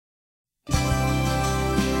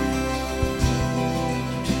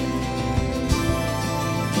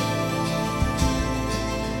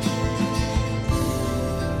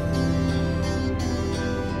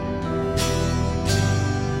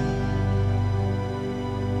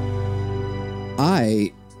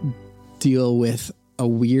I deal with a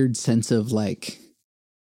weird sense of like,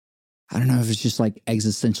 I don't know if it's just like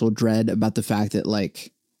existential dread about the fact that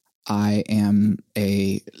like I am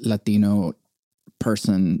a Latino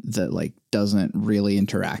person that like doesn't really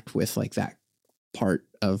interact with like that part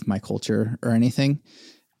of my culture or anything.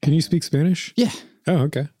 Can you speak Spanish? Yeah. Oh,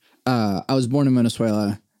 okay. I was born in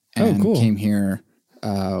Venezuela and came here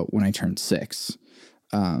when I turned 6.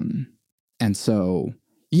 And so,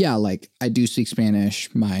 yeah, like I do speak Spanish.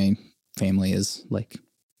 My family is like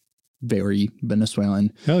very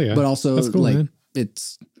Venezuelan. Hell yeah. But also cool, like man.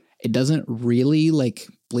 it doesn't really like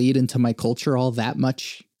bleed into my culture all that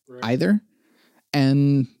much either.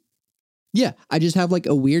 And yeah, I just have like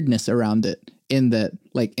a weirdness around it in that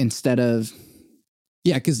like instead of,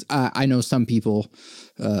 yeah, because I know some people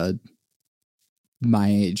my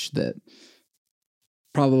age that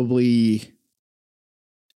probably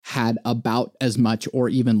had about as much or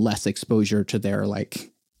even less exposure to their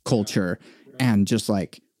like culture and just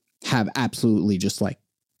like have absolutely just like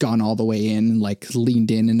gone all the way in, like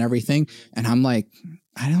leaned in and everything. And I'm like,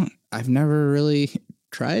 I've never really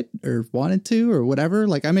tried or wanted to or whatever.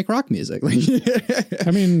 Like I make rock music. Like,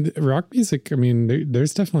 I mean, rock music, I mean,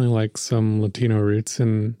 there's definitely like some Latino roots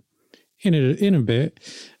in a bit.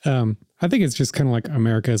 I think it's just kind of like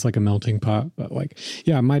America is like a melting pot, but like,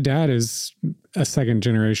 yeah, my dad is a second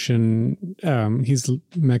generation. He's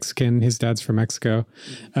Mexican. His dad's from Mexico.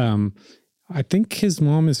 I think his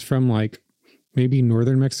mom is from like maybe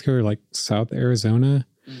northern Mexico or like South Arizona.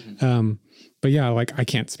 But yeah, like I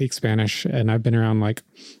can't speak Spanish, and I've been around like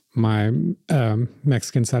my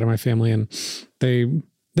Mexican side of my family, and they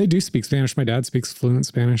do speak Spanish. My dad speaks fluent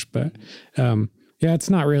Spanish, but yeah,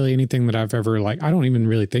 it's not really anything that I've ever like, I don't even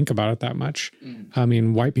really think about it that much. I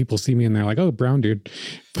mean, white people see me and they're like, oh, brown dude.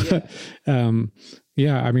 But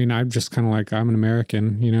yeah, I mean, I'm just kind of like, I'm an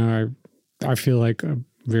American, you know, I feel like a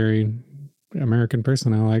very American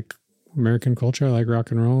person. I like American culture. I like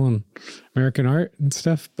rock and roll and American art and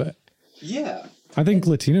stuff. But yeah, I think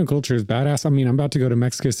Latino culture is badass. I mean, I'm about to go to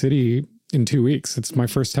Mexico City in 2 weeks. It's my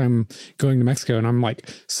first time going to Mexico and I'm like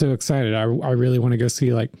so excited. I really want to go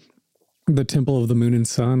see like the Temple of the Moon and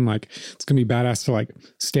Sun. Like it's gonna be badass to like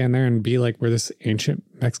stand there and be like, we're this ancient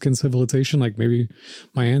Mexican civilization. Like maybe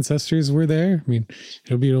my ancestors were there. I mean,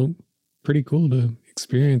 it'll be pretty cool to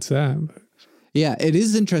experience that. Yeah, it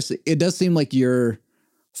is interesting. It does seem like you're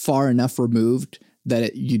far enough removed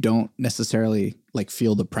that you don't necessarily like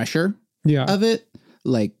feel the pressure of it.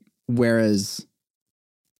 Like, whereas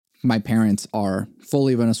my parents are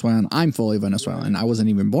fully Venezuelan. I'm fully Venezuelan. I wasn't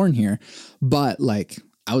even born here, but like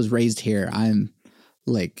I was raised here. I'm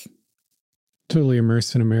like totally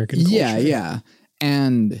immersed in American culture. Yeah.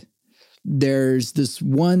 And there's this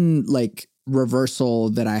one like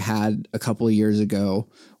reversal that I had a couple of years ago,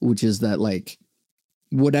 which is that like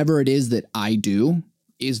whatever it is that I do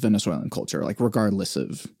is Venezuelan culture, like regardless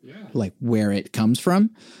of like where it comes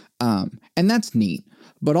from. And that's neat,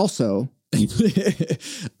 but also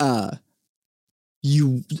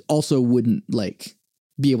you also wouldn't like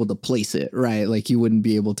be able to place it, right? Like you wouldn't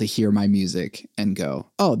be able to hear my music and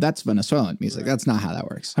go, oh, that's Venezuelan music. That's not how that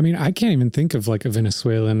works. I mean, I can't even think of like a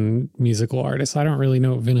Venezuelan musical artist. I don't really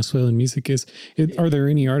know what Venezuelan music is. Are there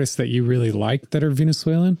any artists that you really like that are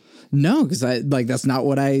Venezuelan? No, because I like that's not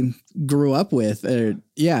what I grew up with.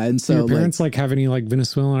 Yeah, and so your parents like have any like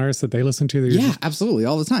Venezuelan artists that they listen to? Yeah, absolutely,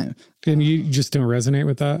 all the time. And you just don't resonate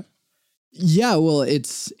with that? Yeah, well, it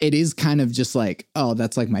is kind of just like, oh,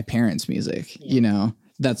 that's like my parents' music, you know.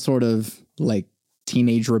 That sort of like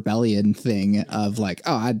teenage rebellion thing of like,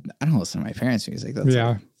 oh, I don't listen to my parents' music. That's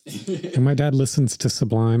And my dad listens to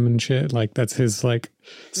Sublime and shit. Like that's his like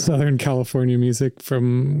Southern California music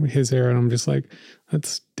from his era. And I'm just like,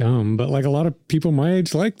 that's dumb. But like a lot of people my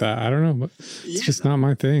age like that. I don't know, but it's just not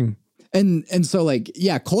my thing. And so like,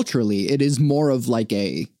 yeah, culturally it is more of like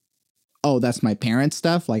oh, that's my parents'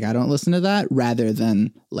 stuff. Like I don't listen to that, rather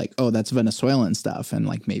than like, oh, that's Venezuelan stuff. And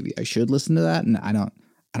like, maybe I should listen to that. And I don't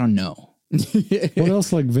know. What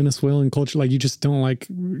else like Venezuelan culture? Like you just don't like,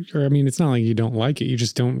 or I mean, it's not like you don't like it. You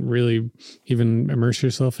just don't really even immerse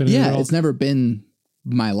yourself in it at all. It's never been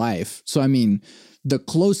my life. So, I mean, the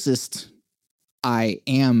closest I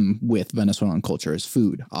am with Venezuelan culture is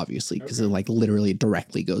food, obviously, because it like literally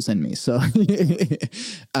directly goes in me. So,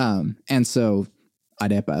 and so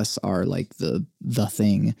arepas are like the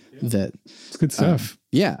thing that it's good stuff.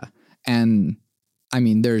 And I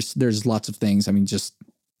mean, there's lots of things. I mean, just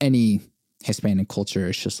any Hispanic culture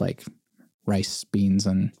is just like rice, beans,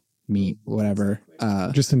 and meat, whatever.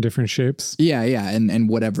 Just in different shapes. Yeah. And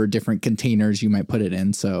whatever different containers you might put it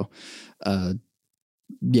in. So,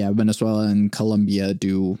 Venezuela and Colombia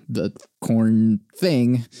do the corn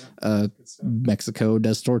thing. Mexico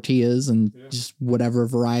does tortillas and just whatever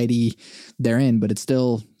variety they're in, but it's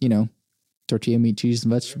still, tortilla, meat, cheese,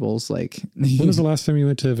 and vegetables. Like, when was the last time you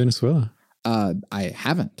went to Venezuela? I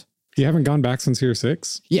haven't. You haven't gone back since year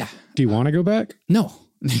 6? Yeah. Do you want to go back? No.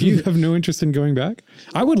 You have no interest in going back?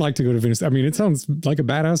 I would like to go to Venezuela. I mean, it sounds like a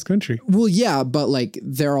badass country. Well, yeah, but like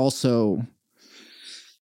they're also,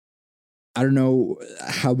 I don't know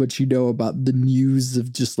how much you know about the news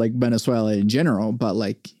of just like Venezuela in general, but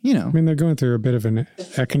like, I mean, they're going through a bit of an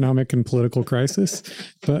economic and political crisis,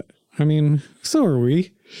 but I mean, so are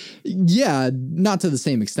we. Yeah, not to the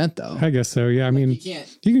same extent though. I guess so. Yeah, I mean, you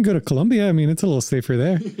can go to Colombia. I mean, it's a little safer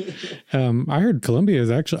there. I heard Colombia is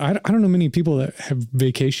actually, I don't know many people that have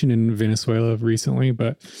vacation in Venezuela recently,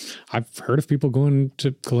 but I've heard of people going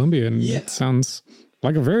to Colombia and it sounds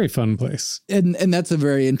like a very fun place. And that's a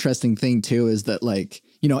very interesting thing too, is that like,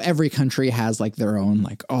 every country has like their own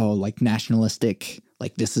like, like nationalistic,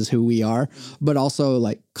 like this is who we are. But also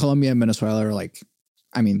like Colombia and Venezuela are like,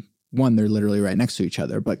 I mean, one, they're literally right next to each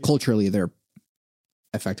other, but culturally they're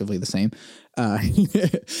effectively the same.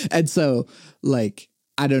 And so like,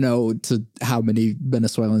 I don't know to how many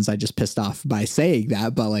Venezuelans I just pissed off by saying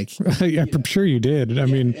that, but like, yeah, I'm sure you did. I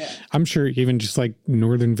mean, I'm sure even just like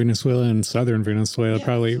northern Venezuela and southern Venezuela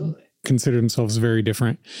probably consider themselves very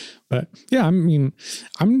different. But yeah, I mean,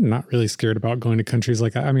 I'm not really scared about going to countries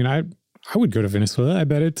like that. I mean, I would go to Venezuela. I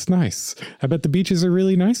bet it's nice. I bet the beaches are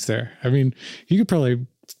really nice there. I mean, you could probably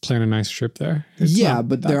plan a nice trip there.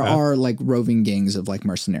 But there are like roving gangs of like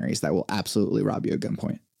mercenaries that will absolutely rob you at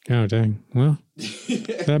gunpoint. Oh, dang. Well,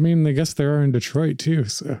 I mean, I guess there are in Detroit too.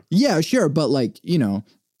 So yeah, sure. But like,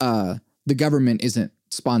 the government isn't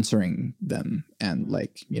sponsoring them and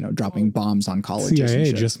like, dropping bombs on colleges.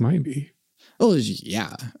 CIA just might be. Oh,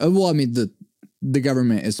 yeah. Well, I mean, the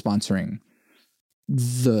government is sponsoring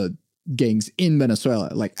the gangs in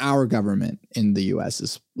Venezuela. Like our government in the US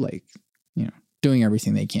is like, doing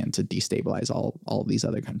everything they can to destabilize all of these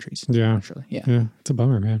other countries. Yeah. Actually. Yeah. Yeah. It's a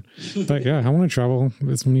bummer, man. But yeah, I want to travel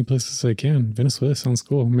as many places as I can. Venezuela sounds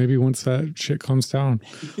cool. Maybe once that shit calms down,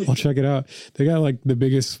 I'll check it out. They got like the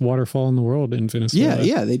biggest waterfall in the world in Venezuela.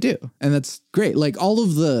 Yeah, they do. And that's great. Like all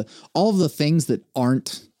of the things that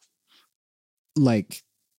aren't like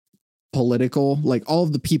political, like all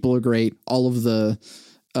of the people are great. All of the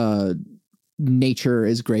nature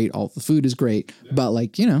is great. All of the food is great. Yeah. But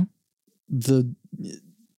like, the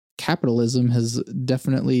capitalism has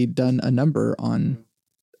definitely done a number on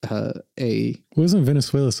Wasn't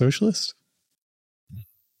Venezuela socialist?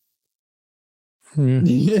 Yeah.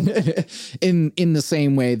 in the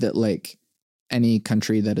same way that like any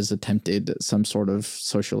country that has attempted some sort of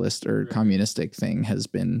socialist or communistic thing has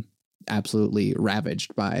been absolutely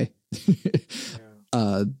ravaged by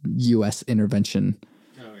US intervention.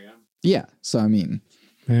 Oh yeah. Yeah. So I mean,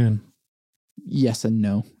 man, yes and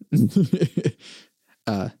no.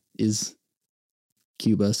 Is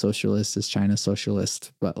Cuba socialist? Is China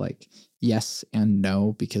socialist? But like yes and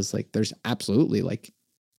no, because like there's absolutely like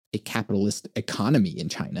a capitalist economy in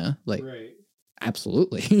China. Like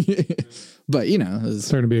absolutely. But it's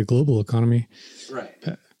starting to be a global economy. Right.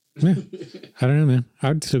 Yeah. I don't know, man.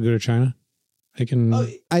 I'd still go to China. I can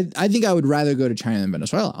I think I would rather go to China than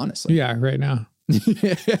Venezuela, honestly. Yeah, right now.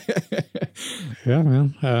 Yeah,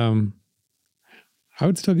 man. I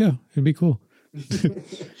would still go. It'd be cool.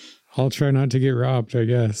 I'll try not to get robbed, I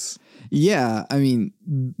guess. Yeah, I mean,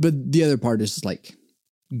 but the other part is like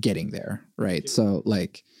getting there, right? So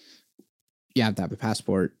like you have to have a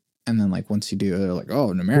passport, and then like once you do, they're like, oh,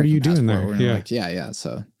 an American. What are you doing there? Yeah. Like, yeah.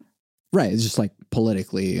 So right, it's just like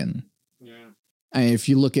politically, and I mean, if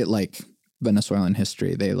you look at like Venezuelan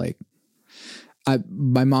history, they like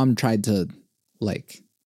my mom tried to like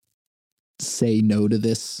say no to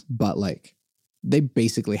this, but like they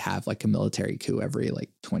basically have like a military coup every like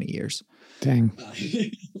 20 years. Dang.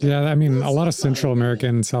 Yeah, I mean, a lot of Central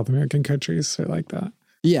American, South American countries are like that.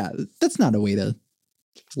 Yeah, that's not a way to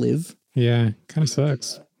live. Yeah, kind of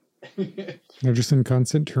sucks. They're just in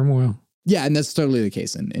constant turmoil. Yeah, and that's totally the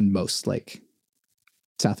case in most like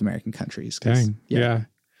South American countries. Dang. Yeah.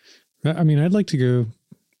 I mean, I'd like to go,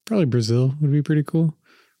 probably Brazil would be pretty cool.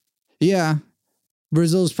 Yeah.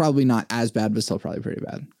 Brazil's probably not as bad, but still probably pretty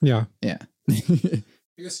bad. Yeah. Yeah. I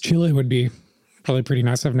guess Chile would be probably pretty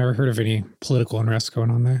nice. I've never heard of any political unrest going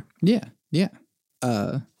on there. Yeah. Yeah.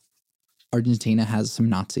 Argentina has some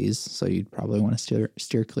Nazis, so you'd probably want to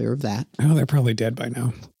steer clear of that. Oh, they're probably dead by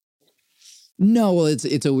now. No, well,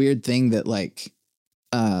 it's a weird thing that like,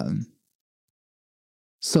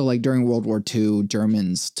 so like during World War II,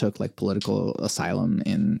 Germans took like political asylum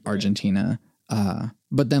in Argentina,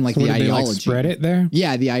 But then like the ideology. They, like, spread it there?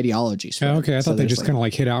 Yeah, the ideology spread. Oh, okay. I thought they just kind of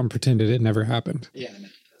like hit out and pretended it never happened. Yeah.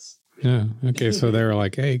 Yeah. Okay. So they were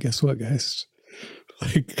like, hey, guess what, guys?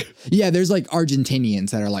 Like, yeah, there's like Argentinians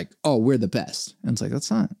that are like, oh, we're the best. And it's like, that's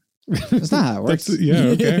not how it works. Yeah.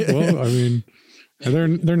 Okay. Well, I mean,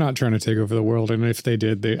 they're not trying to take over the world. And if they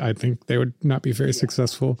did, I think they would not be very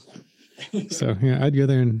successful. So yeah, I'd go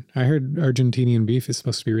there, and I heard Argentinian beef is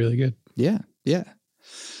supposed to be really good. Yeah. Yeah.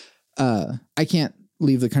 I can't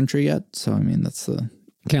leave the country yet. So, I mean, that's the...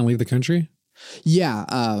 Can't leave the country? Yeah.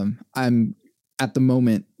 I'm at the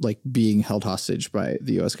moment like being held hostage by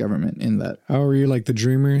the US government in that. Oh, are you like the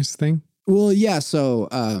Dreamers thing? Well, yeah. So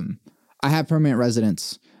I have permanent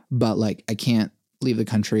residence, but like I can't leave the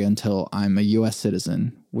country until I'm a US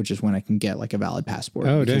citizen, which is when I can get like a valid passport.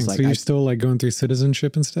 Oh, because, dang. like, so you're still like going through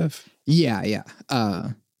citizenship and stuff? Yeah. Yeah.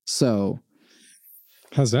 So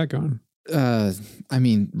how's that going? I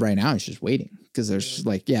mean, right now it's just waiting because there's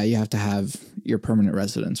like, yeah, you have to have your permanent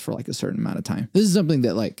residence for like a certain amount of time. This is something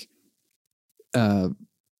that like,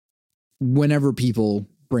 whenever people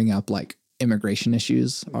bring up like immigration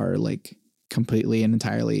issues are like completely and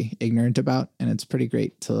entirely ignorant about, and it's pretty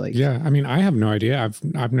great to like. Yeah, I mean, I have no idea. I've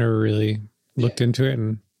never really looked into it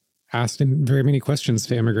and asked very many questions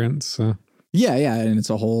to immigrants. So. Yeah, and it's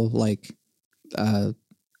a whole like.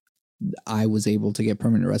 I was able to get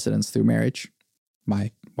permanent residence through marriage. My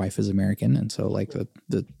wife is American, and so like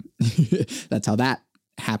the that's how that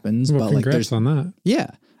happens. Well, but like, there's on that.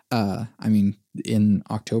 Yeah. I mean, in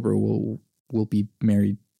October we'll be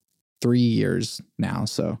married 3 years now.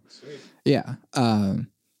 So, sweet. Yeah. Are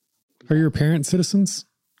your parents citizens?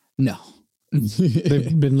 No.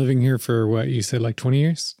 They've been living here for what you said, like 20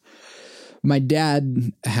 years? My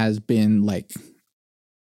dad has been like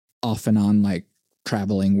off and on, like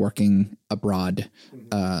traveling, working abroad,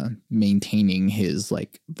 maintaining his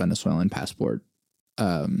like Venezuelan passport.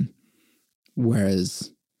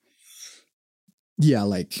 Whereas, yeah,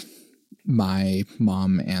 like my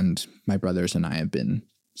mom and my brothers and I have been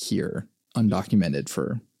here undocumented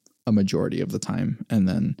for a majority of the time. And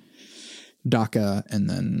then DACA, and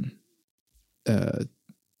then,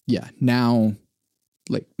 now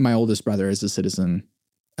like my oldest brother is a citizen,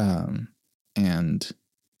 and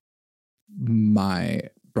my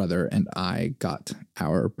brother and I got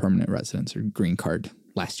our permanent residence or green card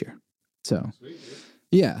last year. So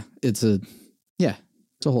yeah, it's a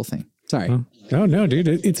whole thing. Sorry. No, dude.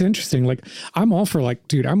 It's interesting. Like, I'm all for like,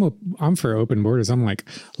 dude, I'm for open borders. I'm like,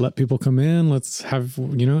 let people come in. Let's have,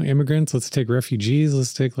 immigrants. Let's take refugees.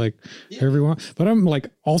 Let's take like everyone. But I'm like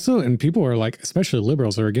also, and people are like, especially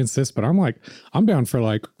liberals are against this, but I'm like, I'm down for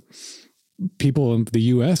like people in the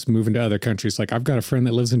US moving to other countries. Like, I've got a friend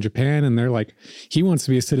that lives in Japan, and they're like, he wants to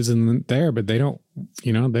be a citizen there, but they don't,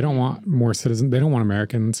 they don't want more citizens. They don't want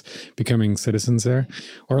Americans becoming citizens there.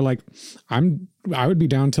 Or like, I would be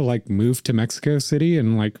down to like move to Mexico City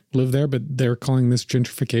and like live there, but they're calling this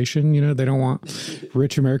gentrification. They don't want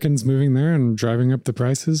rich Americans moving there and driving up the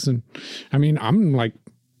prices. And I mean, I'm like,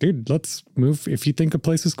 dude, let's move. If you think a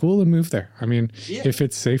place is cool, then move there. I mean, if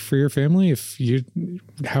it's safe for your family, if you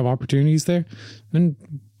have opportunities there, then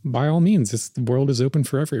by all means, the world is open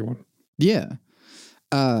for everyone. Yeah.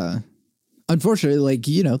 Unfortunately, like,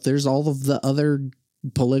 there's all of the other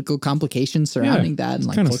political complications surrounding that, and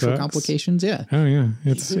like cultural complications. Yeah. Oh yeah.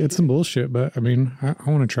 It's some bullshit, but I mean, I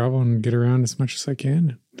want to travel and get around as much as I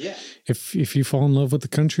can. Yeah. If you fall in love with the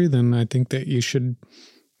country, then I think that you should,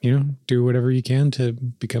 do whatever you can to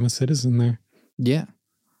become a citizen there. Yeah.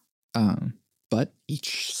 But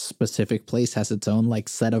each specific place has its own like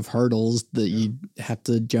set of hurdles that you have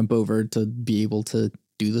to jump over to be able to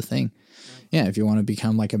do the thing. Yeah. If you want to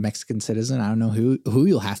become like a Mexican citizen, I don't know who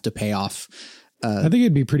you'll have to pay off. I think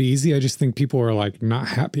it'd be pretty easy. I just think people are like not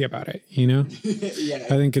happy about it, Yeah.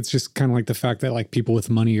 I think it's just kind of like the fact that like people with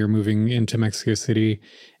money are moving into Mexico City,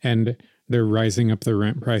 and they're rising up the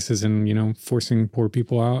rent prices and, forcing poor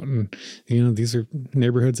people out. And, these are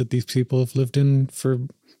neighborhoods that these people have lived in for,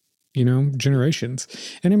 generations.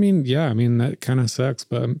 And I mean, that kind of sucks.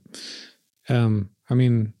 But, I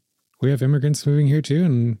mean, we have immigrants moving here too,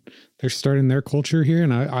 and they're starting their culture here.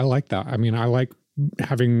 And I like that. I mean, I like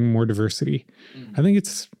having more diversity. I think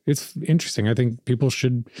it's interesting. I think people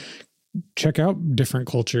should check out different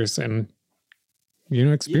cultures and,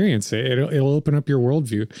 experience it. It'll open up your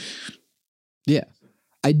worldview. Yeah.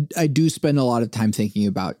 I do spend a lot of time thinking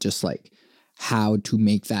about just like how to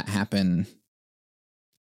make that happen,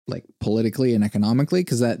 like politically and economically.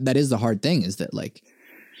 Cause that is the hard thing, is that like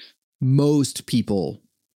most people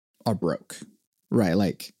are broke, right?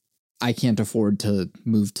 Like I can't afford to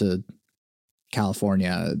move to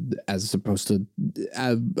California as opposed to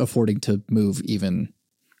affording to move even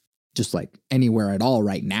just like anywhere at all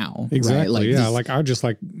right now. Exactly. Right? Like yeah. Like I'd just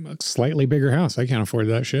like a slightly bigger house. I can't afford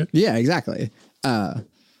that shit. Yeah, exactly.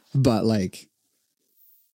 But like,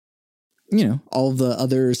 you know, all the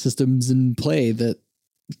other systems in play that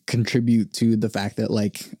contribute to the fact that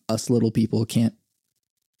like us little people can't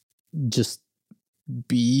just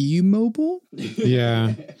be mobile.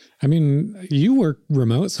 Yeah. I mean, you work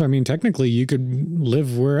remote, so I mean, technically you could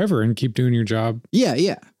live wherever and keep doing your job. Yeah,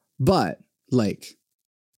 yeah. But like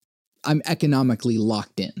I'm economically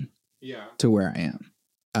locked in to where I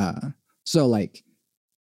am. So like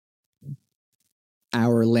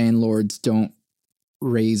our landlords don't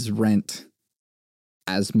raise rent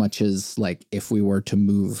as much as like if we were to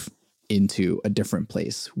move into a different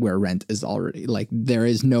place where rent is already like there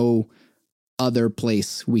is no other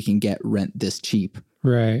place we can get rent this cheap.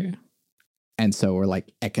 Right. And so we're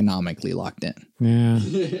like economically locked in.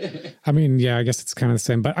 Yeah. I mean, yeah, I guess it's kind of the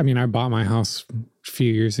same, but I mean, I bought my house a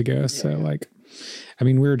few years ago. So like, I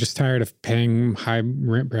mean, we were just tired of paying high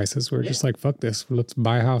rent prices. We were just like, fuck this, let's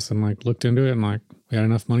buy a house, and like looked into it and like we had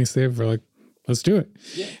enough money saved. We're like, let's do it.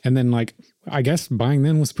 Yeah. And then like, I guess buying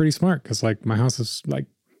then was pretty smart because like my house is like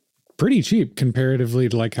pretty cheap comparatively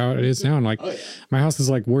to like how it is now. And like my house is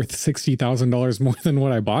like worth $60,000 more than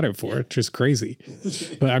what I bought it for, which is crazy.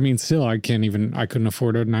 But I mean, still, I couldn't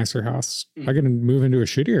afford a nicer house. I could move into a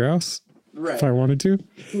shittier house if I wanted to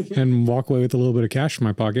and walk away with a little bit of cash in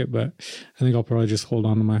my pocket. But I think I'll probably just hold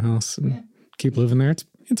on to my house and keep living there.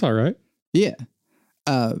 It's all right. Yeah.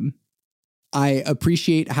 I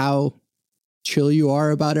appreciate how chill you are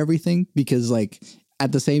about everything because like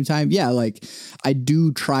at the same time, yeah, like I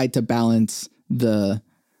do try to balance the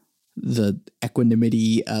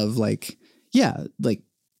equanimity of like, yeah, like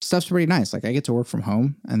stuff's pretty nice. Like I get to work from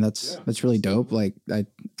home and that's really dope. Like I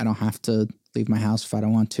don't have to leave my house if I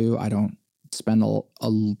don't want to. I don't spend a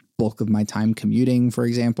bulk of my time commuting, for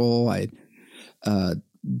example. I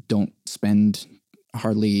don't spend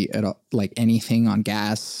hardly at all, like anything on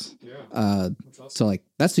gas. So like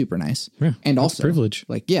that's super nice. Yeah, and also privilege.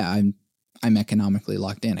 Like, yeah, I'm economically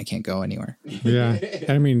locked in. I can't go anywhere. Yeah.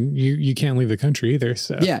 I mean, you can't leave the country either.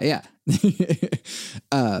 So yeah.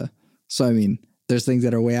 So I mean, there's things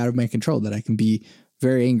that are way out of my control that I can be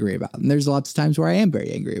very angry about. And there's lots of times where I am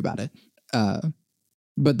very angry about it.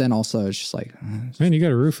 But then also it's just like, man, you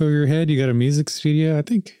got a roof over your head. You got a music studio. I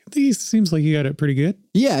think it seems like you got it pretty good.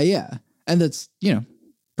 Yeah. And that's, you know,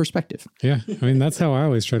 perspective. Yeah. I mean, that's how I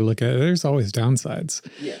always try to look at it. There's always downsides.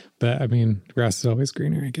 Yeah. But I mean, grass is always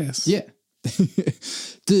greener, I guess. Yeah.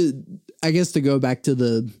 I guess to go back to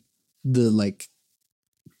the like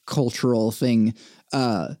cultural thing,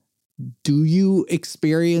 do you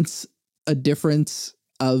experience a difference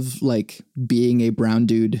of like being a brown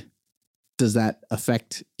dude? Does that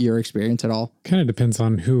affect your experience at all? Kind of depends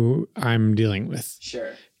on who I'm dealing with.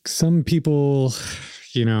 Sure. Some people,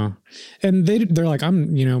 you know, and they're like,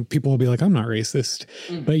 people will be like, I'm not racist,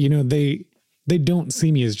 but you know, they don't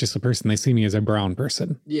see me as just a person. They see me as a brown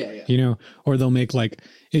person. Yeah. You know, or they'll make like,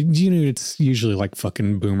 it's usually like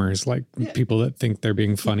fucking boomers, like people that think they're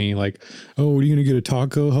being funny. Like, oh, are you going to get a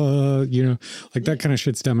taco? You know, like that kind of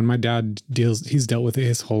shit's dumb. And my dad he's dealt with it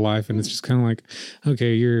his whole life. And it's just kind of like,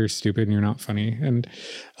 okay, you're stupid and you're not funny. And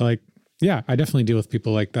like, yeah, I definitely deal with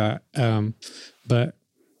people like that. But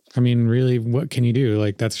I mean, really, what can you do?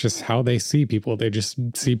 Like, that's just how they see people. They just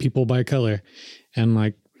see people by color. And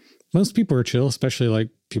like, most people are chill, especially like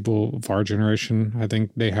people of our generation. I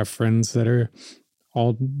think they have friends that are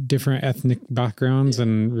all different ethnic backgrounds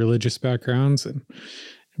and religious backgrounds and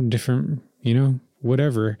different, you know,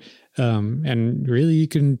 whatever. And really you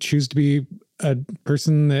can choose to be a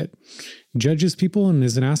person that judges people and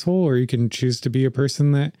is an asshole, or you can choose to be a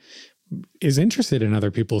person that is interested in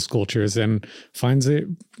other people's cultures and finds it,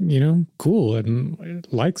 you know, cool and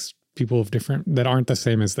likes people of different that aren't the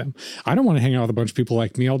same as them. I don't want to hang out with a bunch of people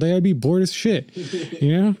like me all day. I'd be bored as shit,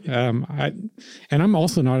 you know? And I'm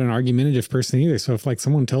also not an argumentative person either. So if like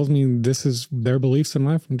someone tells me this is their beliefs in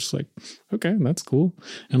life, I'm just like, okay, that's cool.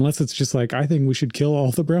 Unless it's just like, I think we should kill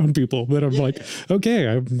all the brown people. Then I'm like, okay,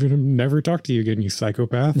 I'm going to never talk to you again, you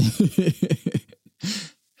psychopath.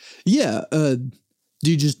 Yeah. Do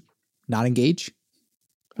you just not engage?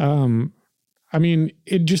 I mean,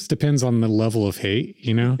 it just depends on the level of hate,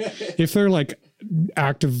 you know? If they're like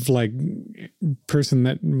active, like person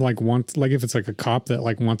that like wants, like if it's like a cop that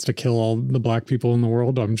like wants to kill all the black people in the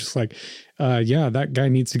world, I'm just like, yeah, that guy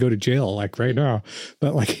needs to go to jail like right now.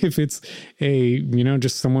 But like if it's you know,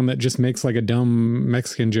 just someone that just makes like a dumb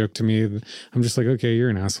Mexican joke to me, I'm just like, okay, you're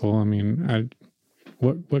an asshole. I mean,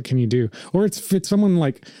 what can you do? Or if it's someone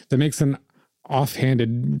like that makes an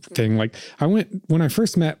offhanded thing. Like when I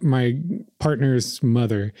first met my partner's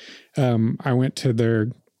mother, I went to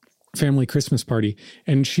their family Christmas party,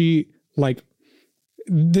 and she like,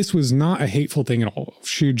 this was not a hateful thing at all.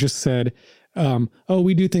 She just said, oh,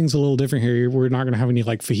 we do things a little different here. We're not going to have any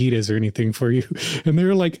like fajitas or anything for you. And they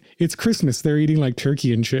were like, it's Christmas. They're eating like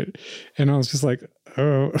turkey and shit. And I was just like,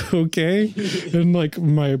 oh, okay. And like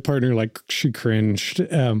my partner, like she cringed.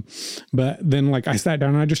 But then like I sat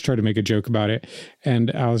down and I just tried to make a joke about it.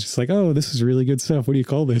 And I was just like, oh, this is really good stuff. What do you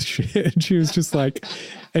call this shit? And she was just like,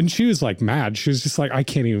 and she was like mad. She was just like, I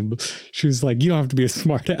can't even, she was like, you don't have to be a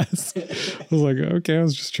smart ass. I was like, okay, I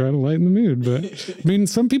was just trying to lighten the mood. But I mean,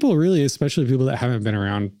 some people really, especially people that haven't been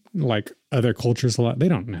around like other cultures a lot, they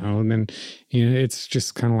don't know. And then, you know, it's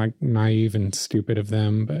just kind of like naive and stupid of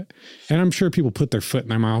them. But, and I'm sure people put their foot in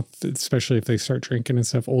their mouth, especially if they start drinking and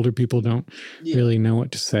stuff. Older people don't really know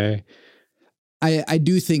what to say. I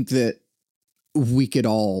do think that we could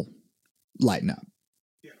all lighten up.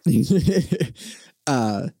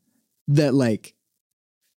 That like,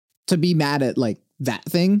 to be mad at like that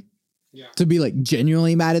thing, to be like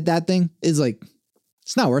genuinely mad at that thing is like,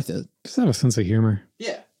 it's not worth it. Just have a sense of humor.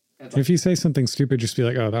 Yeah. If you say something stupid, just be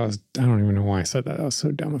like, oh, I don't even know why I said that. That was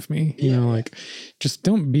so dumb of me. You know, like, just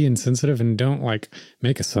don't be insensitive and don't like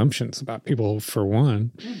make assumptions about people for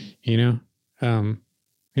one, you know?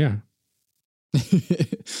 Yeah.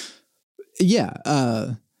 Yeah.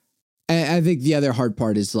 I think the other hard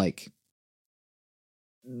part is like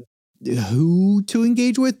who to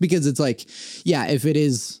engage with, because it's like, yeah, if it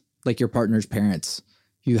is like your partner's parents,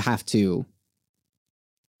 you have to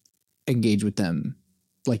engage with them.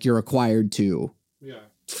 Like you're required to,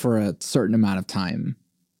 for a certain amount of time,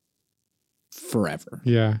 forever.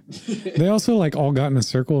 Yeah. They also like all got in a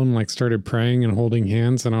circle and like started praying and holding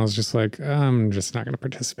hands. And I was just like, I'm just not going to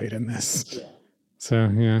participate in this. Yeah.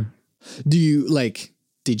 So, yeah. Do you like,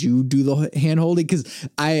 did you do the hand holding? Cause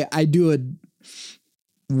I do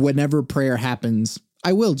whenever prayer happens,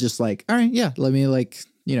 I will just like, all right, yeah, let me like,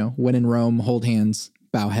 you know, when in Rome, hold hands,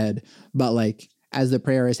 bow head. But like, as the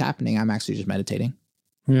prayer is happening, I'm actually just meditating.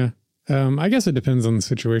 Yeah. I guess it depends on the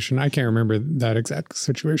situation. I can't remember that exact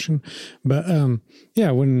situation, but,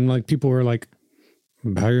 yeah, when like people were like,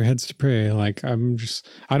 bow your heads to pray. Like, I don't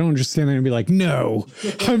just stand there and be like, no,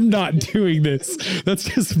 I'm not doing this. That's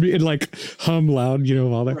just me and like hum loud, you know,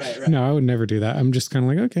 while they're, right. No, I would never do that. I'm just kind of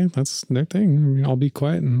like, okay, that's their thing. I mean, I'll be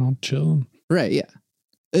quiet and I'll chill. Right. Yeah.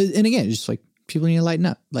 And again, just like people need to lighten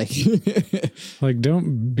up. Like, like,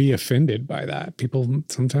 don't be offended by that. People,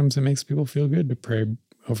 sometimes it makes people feel good to pray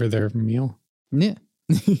over their meal. Yeah.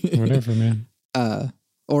 Whatever, man.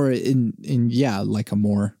 Or in like a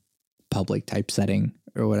more public type setting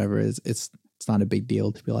or whatever, it's not a big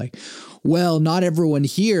deal to be like, well, not everyone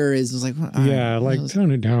here is like, yeah, like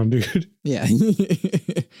tone it down, dude. Yeah.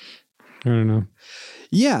 I don't know.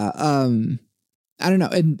 Yeah. I don't know.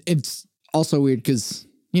 And it's also weird because,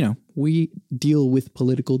 you know, we deal with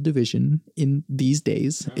political division in these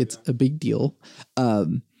days. It's a big deal.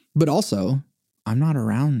 But also I'm not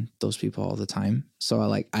around those people all the time. So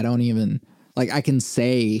I don't even like, I can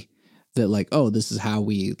say that like, oh, this is how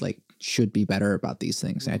we like should be better about these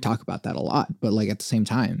things. And I talk about that a lot, but like at the same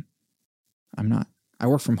time, I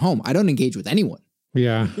work from home. I don't engage with anyone.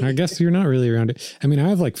 Yeah. I guess you're not really around it. I mean, I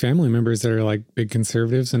have like family members that are like big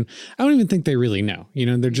conservatives and I don't even think they really know, you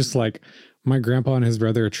know, they're just like, my grandpa and his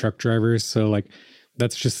brother are truck drivers. So like,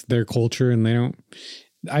 that's just their culture and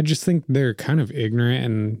I just think they're kind of ignorant.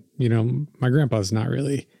 And, you know, my grandpa's not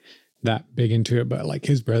really that big into it, but like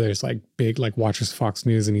his brother's like big, like watches Fox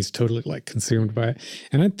News and he's totally like consumed by it.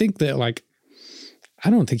 And I think that like, I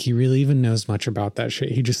don't think he really even knows much about that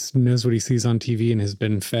shit. He just knows what he sees on TV and has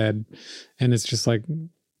been fed. And it's just like,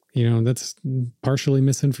 you know, that's partially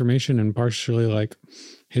misinformation and partially like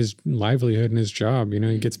his livelihood and his job. You know,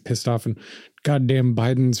 he gets pissed off and goddamn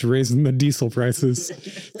Biden's raising the diesel prices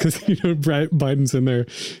because, you know, Biden's in there.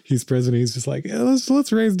 He's president. He's just like, yeah,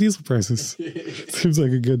 let's raise diesel prices. Seems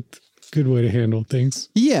like a good way to handle things.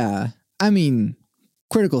 Yeah. I mean,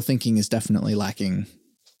 critical thinking is definitely lacking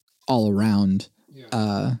all around.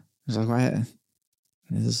 Yeah. It's like, why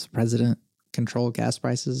is president control gas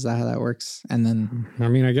prices? Is that how that works? And then, I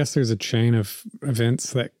mean, I guess there's a chain of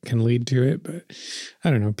events that can lead to it, but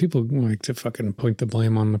I don't know. People like to fucking point the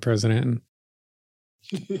blame on the president.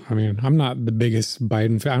 And I mean, I'm not the biggest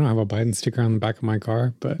Biden fan. I don't have a Biden sticker on the back of my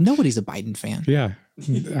car, but nobody's a Biden fan. Yeah.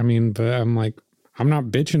 I mean, but I'm like, I'm not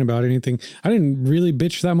bitching about anything. I didn't really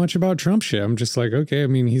bitch that much about Trump shit. I'm just like, okay, I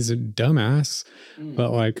mean, he's a dumbass,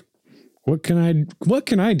 but like, what can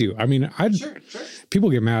I do? I mean, sure. People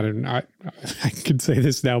get mad, and I could say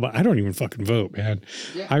this now, but I don't even fucking vote, man.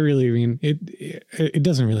 Yeah. I mean, it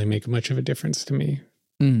doesn't really make much of a difference to me.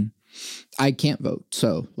 I can't vote,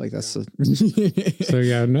 so like that's so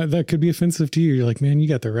yeah, that could be offensive to you. You're like, man, you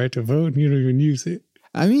got the right to vote, and you don't even use it.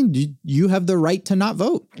 I mean, you have the right to not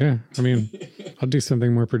vote. Yeah, I mean, I'll do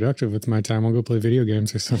something more productive with my time. I'll go play video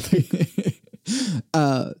games or something.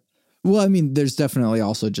 Well, I mean, there's definitely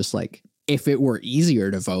also just like, if it were easier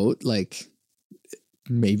to vote, like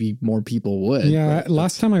maybe more people would. Yeah,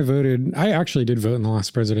 last time I voted, I actually did vote in the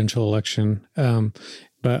last presidential election.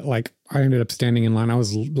 But like I ended up standing in line. I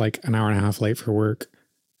was like an hour and a half late for work.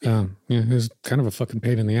 Yeah, it was kind of a fucking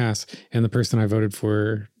pain in the ass. And the person I voted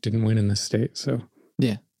for didn't win in this state. So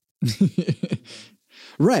yeah.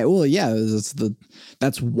 Right. Well, yeah,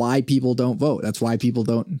 that's why people don't vote. That's why people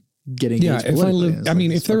don't get engaged. Yeah,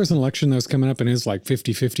 if there was an election that was coming up and is like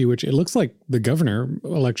 50-50, which it looks like the governor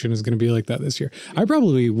election is going to be like that this year, I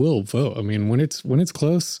probably will vote. I mean, when it's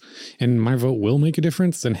close and my vote will make a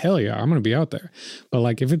difference, then hell yeah, I'm going to be out there. But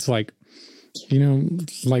like, if it's like,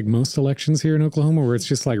 like most elections here in Oklahoma, where it's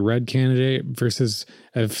just like red candidate versus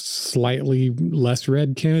a slightly less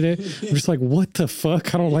red candidate, I'm just like, what the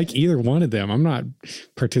fuck? I don't like either one of them. I'm not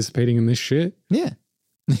participating in this shit. Yeah.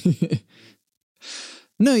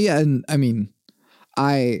 No, yeah, and I mean,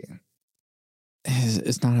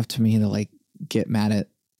 it's not up to me to like get mad at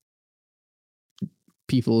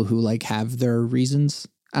people who like have their reasons.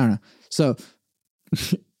 I don't know. So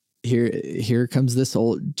here comes this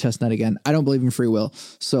old chestnut again. I don't believe in free will.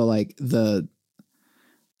 So like the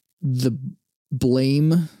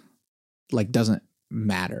blame like doesn't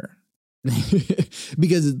matter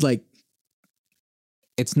because it's like,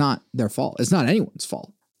 it's not their fault. It's not anyone's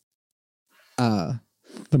fault.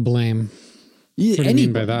 The blame. Yeah, what do you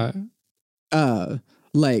mean by that?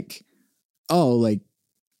 Like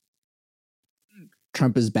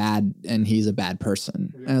Trump is bad and he's a bad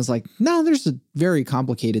person. And it's like, no, there's a very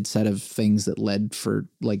complicated set of things that led for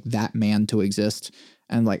like that man to exist.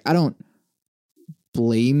 And like, I don't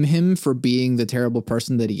blame him for being the terrible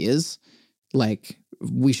person that he is. Like,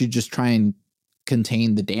 we should just try and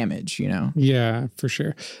contain the damage, Yeah, for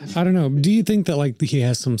sure. I don't know. Do you think that like he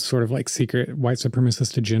has some sort of like secret white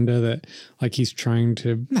supremacist agenda that like he's trying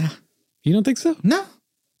to? Nah. You don't think so? No.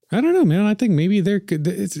 I don't know, man. I think maybe there could.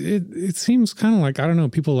 It seems kind of like, I don't know.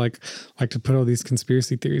 People like to put all these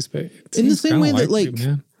conspiracy theories, but in the same way that like,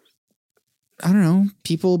 I don't know,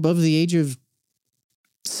 people above the age of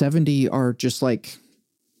 70 are just like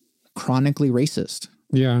chronically racist.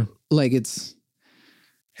 Yeah, like it's.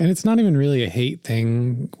 And it's not even really a hate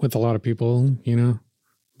thing with a lot of people,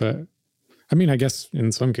 but I mean, I guess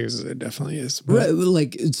in some cases it definitely is. But. Right,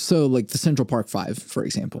 like, so like the Central Park Five, for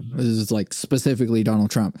example, this is like specifically Donald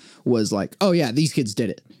Trump was like, oh yeah, these kids did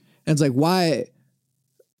it. And it's like, why?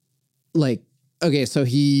 Like, okay, so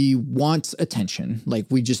he wants attention. Like,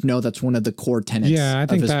 we just know that's one of the core tenets. Yeah, I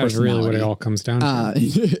think that's really what it all comes down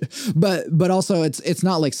to. But also it's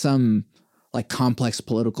not like some like complex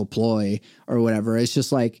political ploy or whatever. It's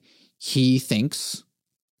just like, he thinks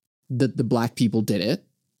that the black people did it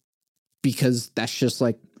because that's just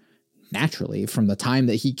like naturally from the time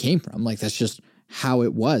that he came from. Like, that's just how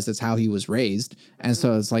it was. That's how he was raised. And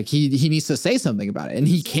so it's like, he needs to say something about it, and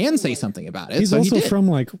he can say something about it. He's also from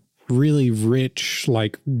like really rich,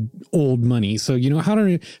 like old money. So, how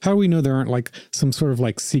do we know there aren't like some sort of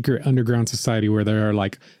like secret underground society where they are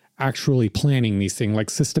like actually planning these things, like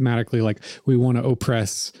systematically, like we want to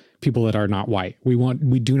oppress people that are not white. We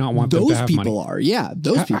do not want them to have money.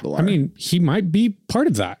 Those people are. I mean, he might be part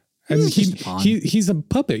of that. And he's a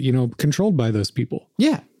puppet, controlled by those people.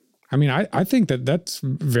 Yeah. I mean, I think that's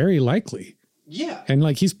very likely. Yeah. And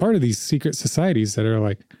like, he's part of these secret societies that are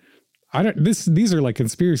like, these are like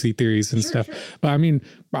conspiracy theories and stuff. Sure. But I mean,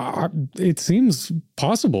 it seems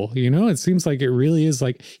possible, it seems like it really is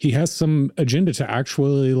like he has some agenda to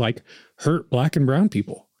actually like hurt black and brown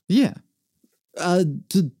people. Yeah.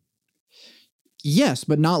 Yes,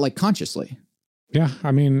 but not like consciously. Yeah.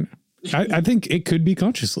 I mean, I think it could be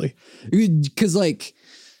consciously. Because like,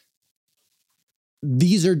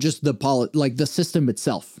 these are just like the system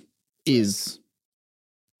itself is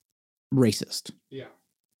racist. Yeah.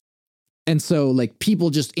 And so like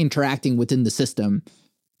people just interacting within the system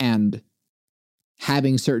and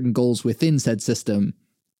having certain goals within said system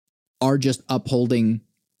are just upholding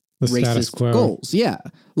the racist goals. Yeah.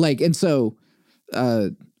 Like, and so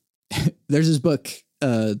there's this book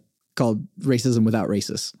called Racism Without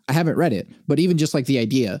Racists. I haven't read it, but even just like the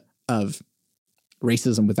idea of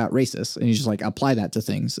racism without racists, and you just like apply that to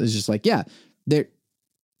things, it's just like, yeah,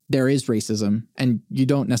 there is racism, and you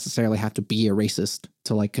don't necessarily have to be a racist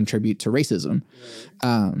to like contribute to racism.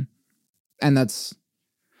 Right. And that's,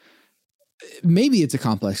 maybe it's a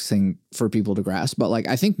complex thing for people to grasp, but like,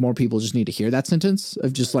 I think more people just need to hear that sentence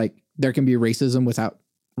of just like, there can be racism without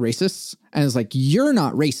racists. And it's like, you're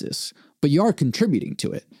not racist, but you are contributing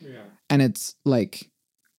to it. Yeah. And it's like,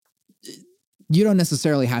 you don't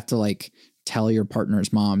necessarily have to like tell your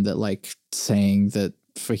partner's mom that like saying that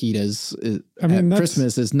fajitas at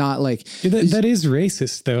Christmas is not like that is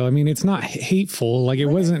racist though. I mean, it's not hateful. Like it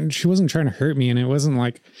wasn't, she wasn't trying to hurt me, and it wasn't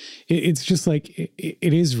like it's just like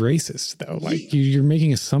it is racist though. Like you're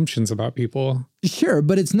making assumptions about people. Sure,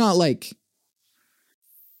 but it's not like,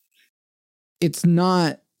 it's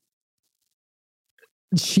not,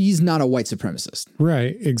 she's not a white supremacist.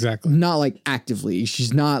 Right, exactly. Not like actively.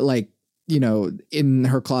 She's not like, you know, in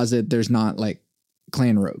her closet there's not like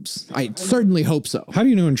Klan robes. I certainly hope so. How do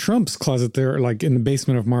you know in Trump's closet there, like in the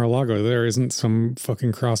basement of Mar-a-Lago, there isn't some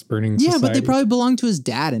fucking cross-burning society? Yeah, but they probably belong to his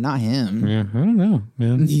dad and not him. Yeah, I don't know,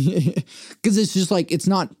 man. Because it's just like, it's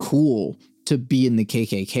not cool to be in the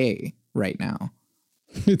KKK right now.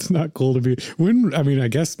 It's not cool to be. I mean, I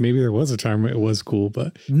guess maybe there was a time where it was cool,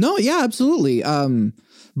 but. No, yeah, absolutely.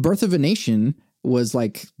 Birth of a Nation was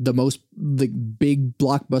like the big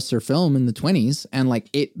blockbuster film in the 20s. And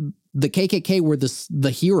like the KKK were the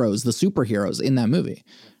heroes, the superheroes in that movie.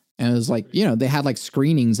 And it was like, you know, they had like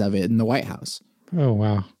screenings of it in the White House. Oh,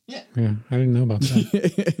 wow. Yeah. Yeah. I didn't know about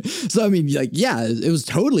that. So, I mean, like, yeah, it was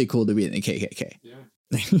totally cool to be in the KKK. Yeah.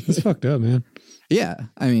 It's fucked up, man. Yeah.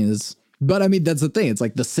 I mean, that's the thing. It's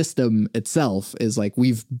like the system itself is like,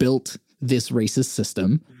 we've built this racist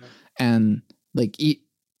system, and like you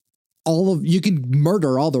can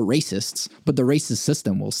murder all the racists, but the racist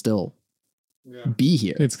system will still be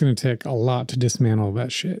here. It's going to take a lot to dismantle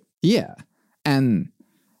that shit. Yeah. And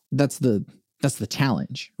that's the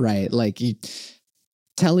challenge, right? Like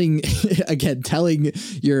telling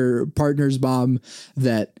your partner's mom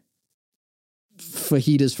that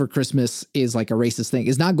fajitas for Christmas is like a racist thing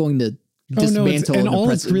is not going to dismantle. And all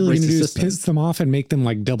it's really going to do is piss them off and make them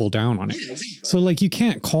like double down on it. So like you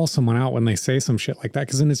can't call someone out when they say some shit like that,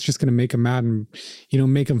 because then it's just going to make them mad and, you know,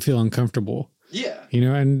 make them feel uncomfortable. Yeah. You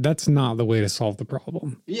know, and that's not the way to solve the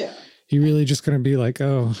problem. Yeah. You're really just going to be like,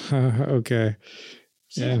 oh, okay.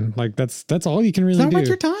 And like, that's all you can really do. It's not worth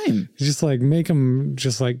your time. Just like make them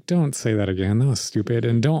just like, don't say that again. That was stupid.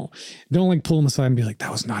 And don't like pull them aside and be like,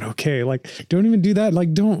 that was not okay. Like, don't even do that.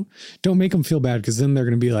 Like, don't make them feel bad. Cause then they're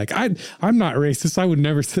going to be like, I'm not racist. I would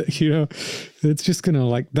never say, you know, it's just going to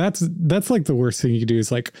like, that's like the worst thing you can do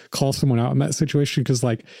is like call someone out in that situation. Cause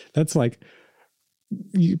like, that's like,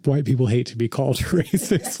 white people hate to be called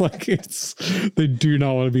racist. Like they do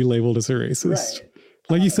not want to be labeled as a racist. Right.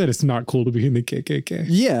 Like you said, it's not cool to be in the KKK.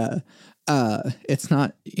 Yeah. It's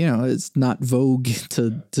not, you know, it's not vogue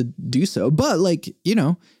to do so, but like, you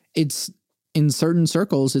know, it's in certain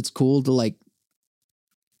circles, it's cool to like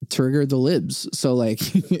trigger the libs. So like,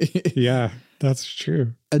 yeah, that's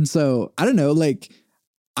true. And so I don't know, like,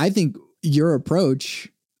 I think your approach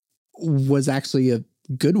was actually a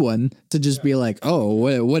good one to just be like, oh,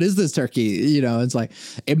 what is this turkey? You know, it's like,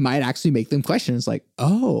 it might actually make them question. It's like,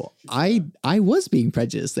 oh, I was being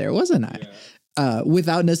prejudiced there, wasn't I? Yeah.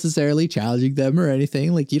 Without necessarily challenging them or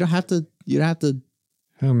anything. Like you don't have to.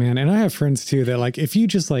 Oh man. And I have friends too that like, if you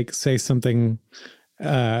just like say something,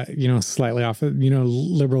 you know, slightly off, you know,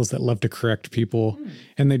 liberals that love to correct people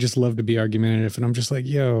and they just love to be argumentative. And I'm just like,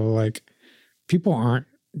 yo, like people aren't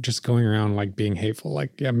just going around like being hateful.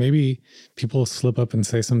 Like, yeah, maybe people slip up and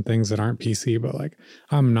say some things that aren't PC, but like,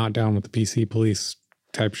 I'm not down with the PC police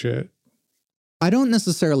type shit. I don't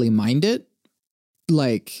necessarily mind it.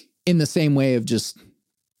 Like in the same way of just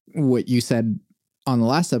what you said on the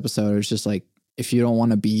last episode, it's just like, if you don't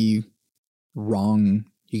want to be wrong,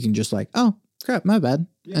 you can just like, oh crap, my bad.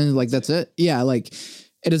 Yeah, and like, that's it. Yeah. Like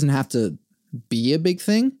it doesn't have to be a big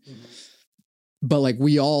thing, but like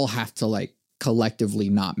we all have to like collectively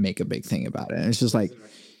not make a big thing about it. And it's just like,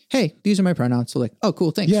 hey, these are my pronouns. So like, oh,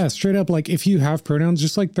 cool, thanks. Yeah, straight up. Like if you have pronouns,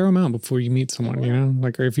 just like throw them out before you meet someone, you know,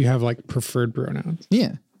 like, or if you have like preferred pronouns.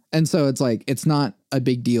 Yeah. And so it's like, it's not a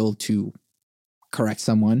big deal to correct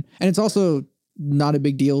someone. And it's also not a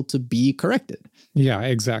big deal to be corrected. Yeah,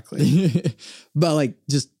 exactly. But like,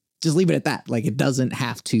 just leave it at that. Like it doesn't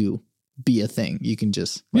have to be a thing. You can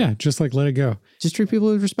just, like, yeah, just like let it go. Just treat people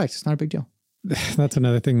with respect. It's not a big deal. That's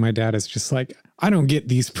another thing. My dad is just like, I don't get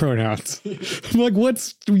these pronouns. I'm like,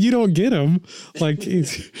 you don't get them. Like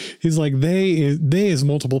he's like, they is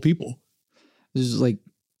multiple people. There's like,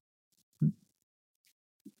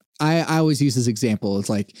 I always use this example. It's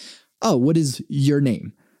like, oh, what is your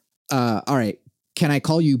name? All right. can I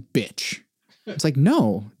call you bitch? It's like,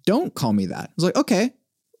 no, don't call me that. It's like, okay.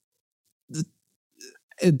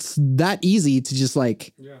 It's that easy to just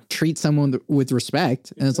like treat someone with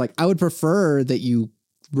respect. And it's like, I would prefer that you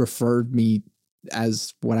referred me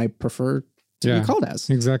as what I prefer to be called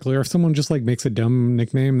as. Exactly. Or if someone just like makes a dumb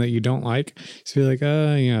nickname that you don't like, just be like,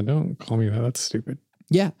 yeah, don't call me that. That's stupid.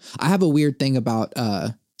 Yeah. I have a weird thing about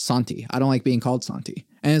Santi. I don't like being called Santi.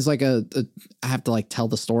 And it's like I have to like tell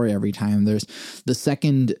the story every time. There's the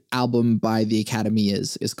second album by the Academy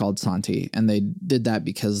is called Santi. And they did that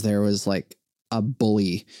because there was like a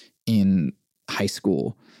bully in high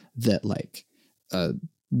school that like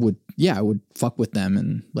would fuck with them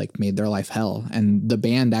and like made their life hell. And the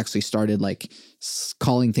band actually started like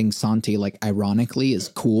calling things Santi like ironically is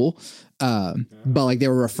cool. But like they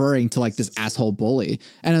were referring to like this asshole bully.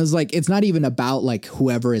 And I was like, it's not even about like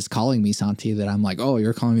whoever is calling me Santi that I'm like, oh,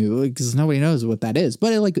 you're calling me, because nobody knows what that is.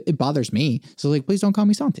 But it bothers me. So like, please don't call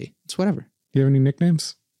me Santi. It's whatever. Do you have any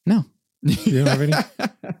nicknames? No. You don't have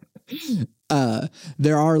any?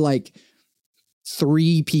 There are like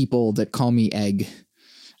 3 people that call me Egg,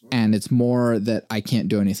 and it's more that I can't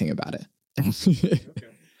do anything about it.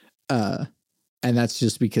 And that's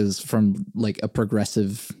just because from like a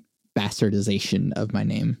progressive bastardization of my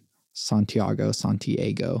name. Santiago,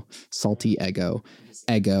 Santiago, Salty Ego,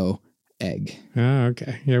 Ego, Egg. Oh,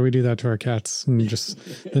 okay. Yeah, we do that to our cats. And just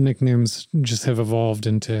the nicknames just have evolved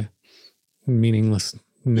into meaningless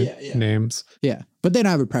names. Yeah, but they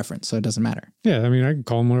don't have a preference, so it doesn't matter. Yeah, I mean, I can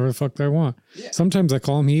call them whatever the fuck I want. Yeah. Sometimes I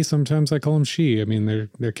call them he, sometimes I call them she. I mean,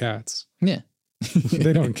 they're cats. Yeah.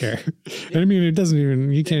 They don't care. And I mean, it doesn't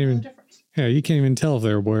even, you can't even, you can't even tell if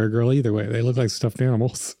they're a boy or girl either way. They look like stuffed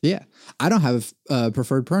animals. Yeah. I don't have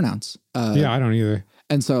preferred pronouns. Yeah, I don't either.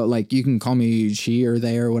 And so like you can call me she or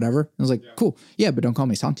they or whatever. I was like, cool. Yeah, but don't call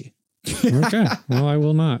me Santi. Okay. Well, I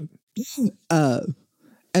will not.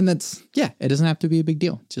 And that's, it doesn't have to be a big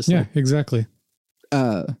deal. Just exactly.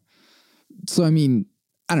 So, I mean,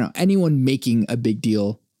 I don't know, anyone making a big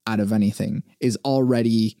deal out of anything is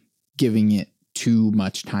already giving it too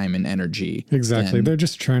much time and energy. Exactly. They're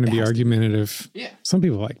just trying to be argumentative. Yeah. Some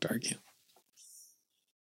people like to argue.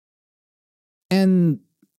 And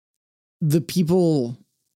the people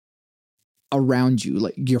around you,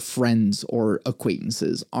 like your friends or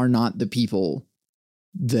acquaintances, are not the people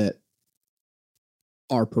that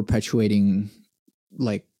are perpetuating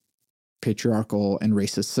like patriarchal and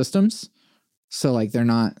racist systems. So like they're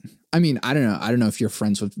not, I mean, I don't know if you're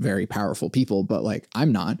friends with very powerful people, but like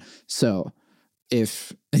I'm not. So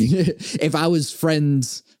if I was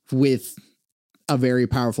friends with a very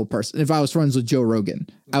powerful person, if I was friends with Joe Rogan,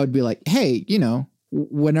 I would be like, hey, you know,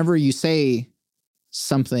 whenever you say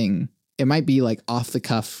something, it might be like off the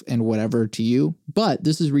cuff and whatever to you, but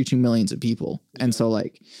this is reaching millions of people. Yeah. And so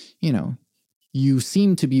like, you know, you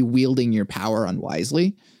seem to be wielding your power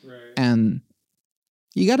unwisely. Right. And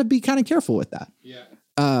you got to be kind of careful with that.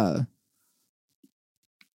 Yeah.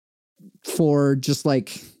 For just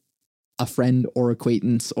like a friend or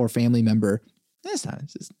acquaintance or family member, it's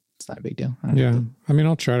not a big deal. I mean,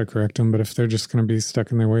 I'll try to correct them, but if they're just going to be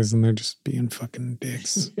stuck in their ways, then they're just being fucking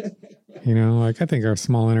dicks. You know, like I think our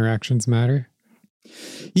small interactions matter.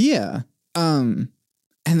 Yeah. And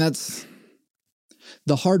that's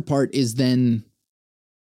the hard part is then,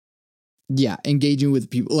 engaging with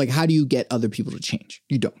people. Like, how do you get other people to change?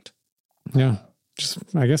 You don't. Yeah. Just,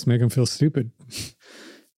 I guess, make them feel stupid.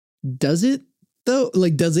 Does it though?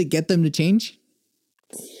 Like, does it get them to change?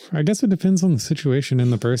 I guess it depends on the situation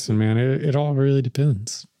and the person, man. It all really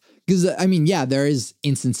depends. Because I mean, there is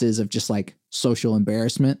instances of just like social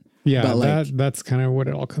embarrassment. Yeah, but like, that's kind of what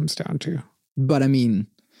it all comes down to. But I mean,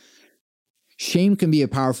 shame can be a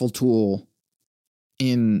powerful tool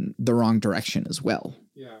in the wrong direction as well.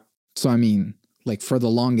 Yeah. So I mean, like for the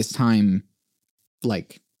longest time,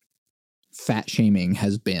 like fat shaming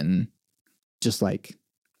has been just like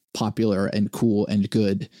popular and cool and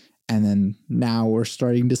good. And then now we're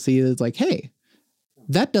starting to see that it's like, hey,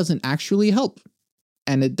 that doesn't actually help.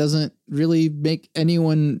 And it doesn't really make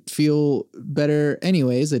anyone feel better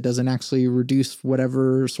anyways. It doesn't actually reduce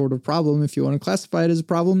whatever sort of problem if you want to classify it as a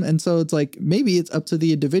problem. And so it's like, maybe it's up to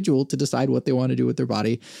the individual to decide what they want to do with their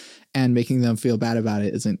body, and making them feel bad about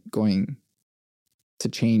it isn't going to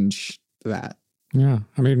change that. Yeah.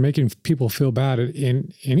 I mean, making people feel bad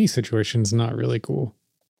in any situation is not really cool.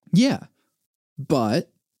 Yeah. But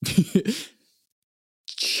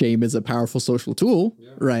shame is a powerful social tool,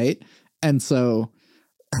 right? And so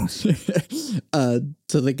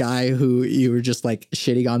to the guy who you were just like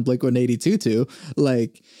shitting on Blink-182 to,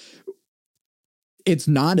 like, it's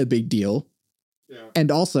not a big deal. Yeah. And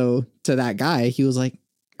also to that guy, he was like,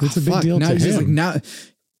 It's a big deal now to he's him. Just like, now,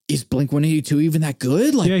 is Blink-182 even that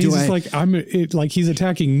good? Like, yeah, he's just like he's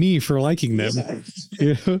attacking me for liking them.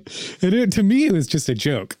 You know? And to me, it was just a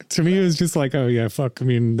joke. To me, it was just like, oh yeah, fuck. I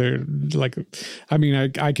mean, they're like, I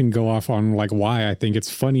mean, I can go off on like why I think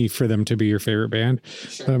it's funny for them to be your favorite band.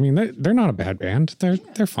 Sure. But, I mean, they're not a bad band.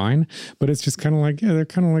 They're fine. But it's just kind of like, yeah, they're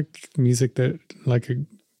kind of like music that like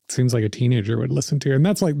seems like a teenager would listen to. And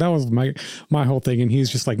that was my whole thing. And he's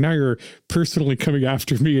just like, now you're personally coming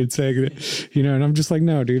after me and saying that, you know, and I'm just like,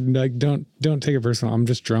 no, dude, like, don't take it personal. I'm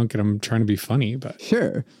just drunk and I'm trying to be funny, but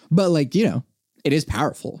sure. But like, you know, it is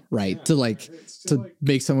powerful, right? Yeah, to like,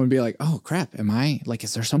 make someone be like, oh crap, am I like,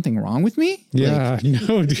 is there something wrong with me? Yeah, like,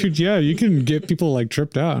 no, dude. Yeah. You can get people like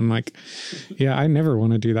tripped out and like, yeah, I never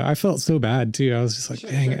want to do that. I felt so bad too. I was just like,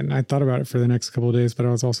 dang it. And I thought about it for the next couple of days, but I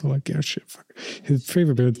was also like, yeah, shit, fuck. His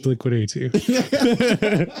favorite band's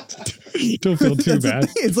Blink-182. Don't feel too bad.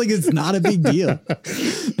 It's like, it's not a big deal.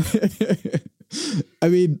 I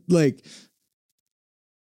mean, like,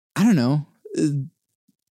 I don't know.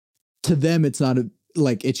 To them, it's not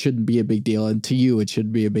like it shouldn't be a big deal, and to you, it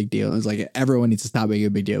should be a big deal. It's like everyone needs to stop making a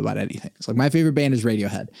big deal about anything. It's like my favorite band is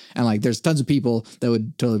Radiohead, and like there's tons of people that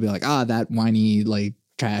would totally be like, that whiny like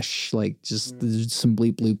trash, like just some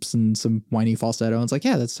bleep loops and some whiny falsetto. And it's like,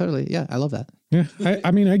 yeah, that's totally, yeah, I love that. Yeah,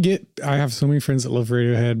 I mean, I have so many friends that love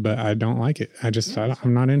Radiohead, but I don't like it.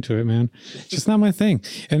 I'm not into it, man. It's just not my thing.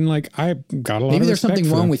 And like, I got a lot. Maybe there's something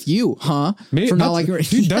wrong with you, huh? Maybe for not liking.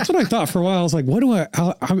 Dude, that's what I thought for a while. I was like, what do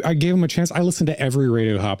I gave him a chance. I listened to every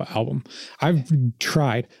Radiohead album. I've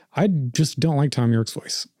tried. I just don't like Thom Yorke's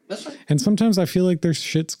voice. That's right. And sometimes I feel like their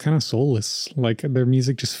shit's kind of soulless. Like their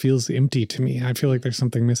music just feels empty to me. I feel like there's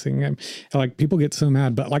something missing. And like people get so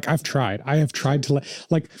mad, but like I have tried to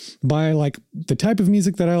like by like the type of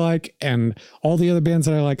music that I like and all the other bands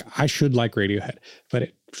that I like, I should like Radiohead,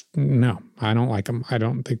 but no, I don't like them. I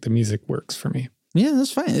don't think the music works for me. Yeah,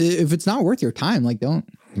 that's fine. If it's not worth your time, like don't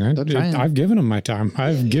try. I've given them my time.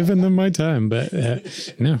 I've given them my time, but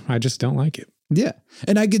no, I just don't like it. Yeah.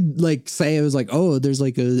 And I could like say it was like, oh, there's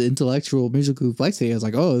like an intellectual musical complexity. I was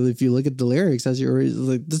like, oh, if you look at the lyrics as you're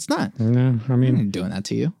like, that's not. No, I mean, I'm doing that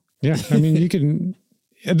to you. Yeah. I mean, you can,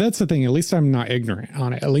 that's the thing. At least I'm not ignorant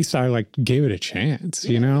on it. At least I like gave it a chance,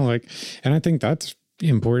 you know, like, and I think that's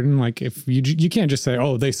important. Like if you can't just say,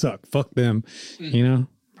 oh, they suck, fuck them. Mm-hmm. You know,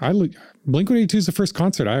 Blink-182 is the first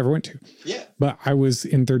concert I ever went to. Yeah. But I was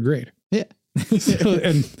in third grade. Yeah. So,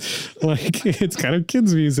 and like it's kind of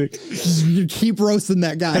kids music. You keep roasting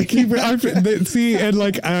that guy. See, and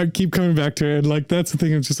like I keep coming back to it, and like that's the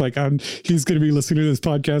thing. It's just like he's gonna be listening to this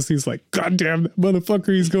podcast. He's like, God damn that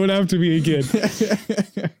motherfucker, he's going after me again.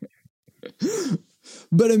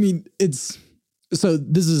 But I mean, so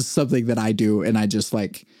this is something that I do, and I just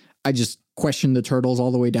question the Turtles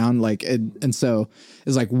all the way down. Like, and so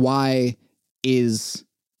it's like, why is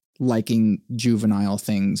liking juvenile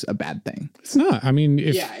things a bad thing? It's not. I mean,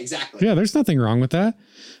 yeah, exactly. Yeah, there's nothing wrong with that.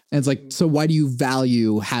 And it's like, so why do you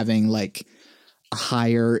value having like a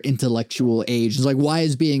higher intellectual age? It's like, why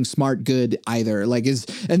is being smart good either? Like and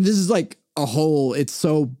this is like a whole, it's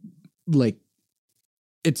so like,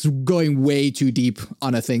 it's going way too deep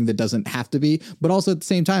on a thing that doesn't have to be, but also at the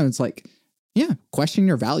same time, it's like, yeah, question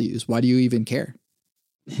your values. Why do you even care?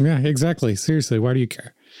 Yeah, exactly. Seriously, why do you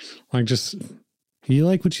care? Like just, you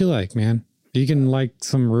like what you like, man. You can like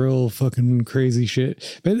some real fucking crazy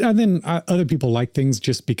shit. But and then other people like things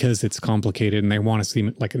just because it's complicated and they want to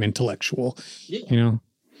seem like an intellectual, you know?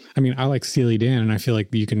 I mean, I like Steely Dan and I feel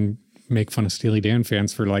like you can make fun of Steely Dan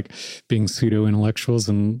fans for like being pseudo intellectuals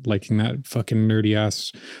and liking that fucking nerdy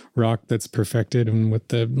ass rock that's perfected and with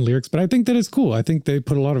the lyrics. But I think that it's cool. I think they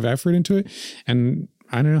put a lot of effort into it. And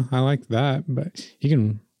I don't know, I like that, but you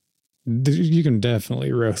can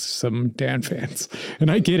definitely roast some Dan fans.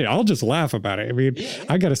 And I get it. I'll just laugh about it. I mean,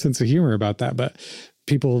 I got a sense of humor about that, but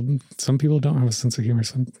some people don't have a sense of humor.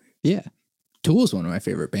 Yeah. Tool is one of my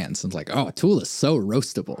favorite bands. And it's like, oh, Tool is so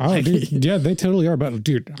roastable. Oh, dude, yeah, they totally are. But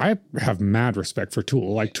dude, I have mad respect for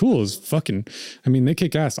Tool. Like Tool is fucking, I mean, they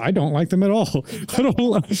kick ass. I don't like them at all.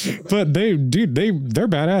 But they're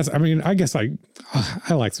badass. I mean, I guess I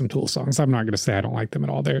like some Tool songs. I'm not going to say I don't like them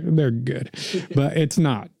at all. They're good, but it's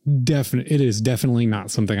not definite. It is definitely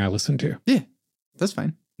not something I listen to. Yeah, that's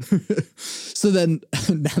fine. So then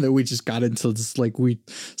now that we just got into this, like we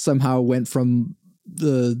somehow went from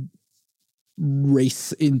the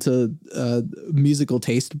race into musical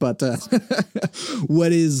taste, but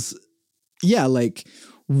what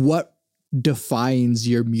defines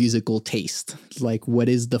your musical taste? Like, what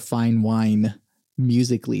is the fine wine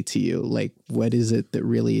musically to you? Like, what is it that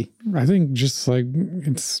really? I think just like,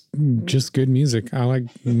 it's just good music. I like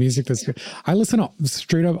music that's good. I listen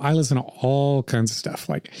to all kinds of stuff,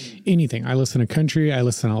 like anything. I listen to country. I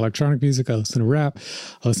listen to electronic music. I listen to rap.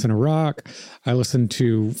 I listen to rock. I listen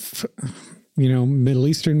to, Middle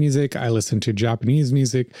Eastern music. I listen to Japanese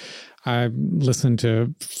music. I listen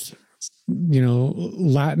to,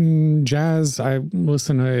 Latin jazz. I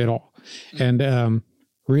listen to it all. And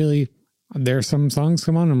really, there's some songs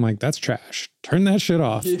come on, I'm like, that's trash. Turn that shit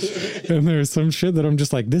off. And there's some shit that I'm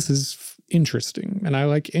just like, this is interesting. And I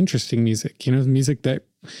like interesting music, music that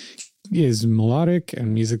is melodic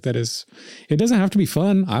and music that is, it doesn't have to be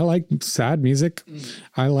fun. I like sad music.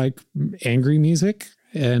 I like angry music.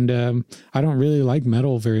 And I don't really like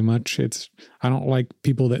metal very much. I don't like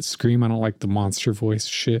people that scream. I don't like the monster voice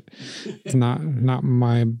shit. It's not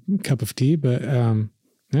my cup of tea, but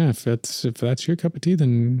yeah, if that's your cup of tea,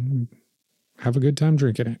 then have a good time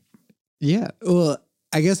drinking it. Yeah. Well,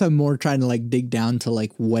 I guess I'm more trying to like dig down to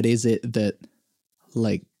like, what is it that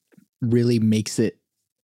like really makes it?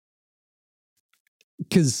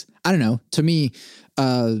 Cause I don't know, to me,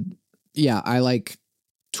 yeah, I like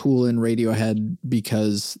Tool and Radiohead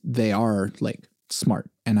because they are like smart,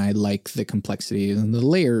 and I like the complexity and the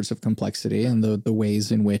layers of complexity and the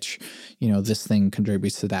ways in which, this thing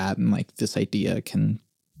contributes to that. And like this idea can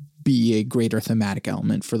be a greater thematic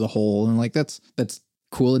element for the whole. And like, that's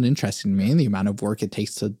cool and interesting to me. And the amount of work it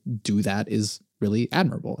takes to do that is really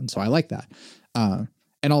admirable. And so I like that.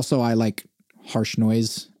 And also I like harsh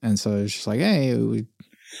noise. And so it's just like, hey, we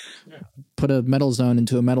put a metal zone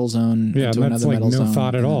into a metal zone. Yeah. Into that's another like metal no zone.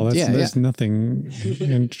 thought at all. There's nothing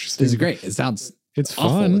interesting. This is great. It sounds, it's awful.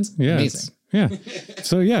 fun. It's amazing. Yeah.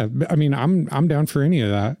 So yeah, I mean, I'm down for any of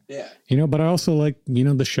that. Yeah. But I also like,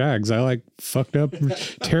 the Shags. I like fucked up,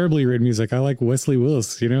 terribly written music. I like Wesley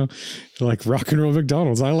Willis, like Rock and Roll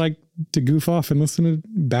McDonald's. I like to goof off and listen to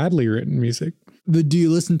badly written music. But do you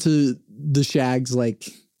listen to the Shags? Like,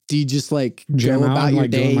 do you just like Jam go out about and, your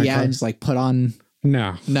like, go in day? my Yeah. car? And just like put on.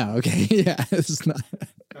 No. Okay. Yeah. It's not.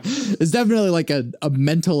 It's definitely like a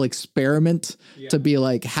mental experiment to be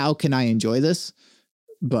like, how can I enjoy this?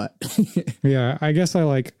 But yeah, I guess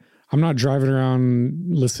I'm not driving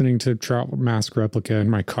around listening to Trout Mask Replica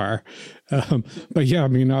in my car. But yeah, I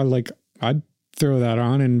mean, I'd throw that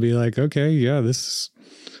on and be like, okay, yeah,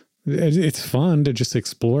 it's fun to just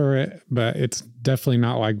explore it, but it's definitely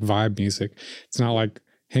not like vibe music. It's not like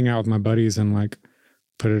hang out with my buddies and like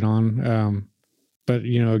put it on. But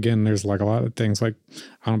again, there's like a lot of things like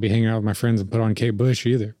I don't be hanging out with my friends and put on Kate Bush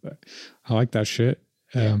either, but I like that shit.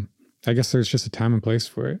 I guess there's just a time and place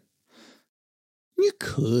for it. You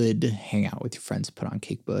could hang out with your friends, put on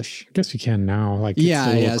Kate Bush. I guess you can now. Like,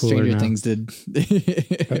 yeah, Stranger now. Things did.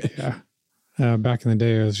 But yeah. Back in the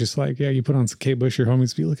day, I was just like, yeah, you put on some Kate Bush, your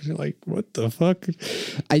homies be looking at it like, what the fuck?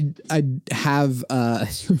 I have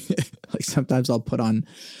like sometimes I'll put on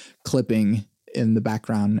clipping in the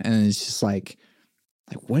background, and it's just like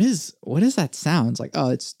what is that sound? It's like, oh,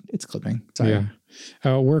 it's clipping. Sorry. Yeah.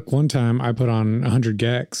 At work one time, I put on 100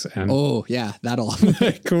 gecs, and oh yeah, that'll.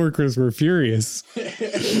 My coworkers were furious,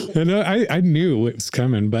 and I knew it was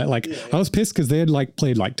coming, but like I was pissed because they had like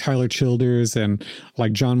played like Tyler Childers and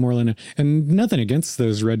like John Moreland, and nothing against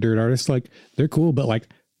those Red Dirt artists, like they're cool, but like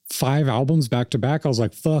 5 albums back to back, I was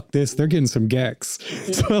like, fuck this, they're getting some gecs.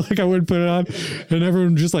 So like I would put it on, and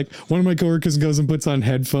everyone just like, one of my coworkers goes and puts on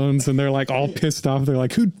headphones, and they're like all pissed off. They're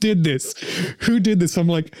like, who did this? I'm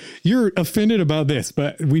like, you're offended about this,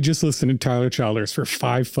 but we just listened to Tyler Childers for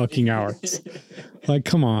 5 fucking hours. Like,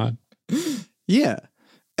 come on. Yeah.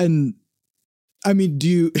 And I mean, do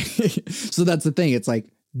you, so that's the thing. It's like,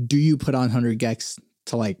 do you put on 100 gecs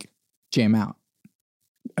to like jam out?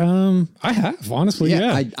 I have, honestly.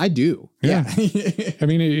 Yeah. I do. Yeah. I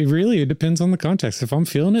mean, it depends on the context. If I'm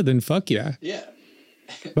feeling it, then fuck yeah. Yeah.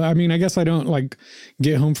 But I mean, I guess I don't like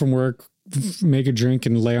get home from work, make a drink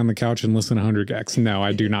and lay on the couch and listen to 100 gecs. No,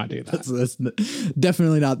 I do not do that. That's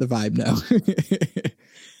definitely not the vibe. No.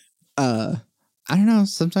 I don't know.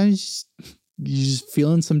 Sometimes you just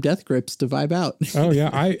feeling some Death Grips to vibe out. Oh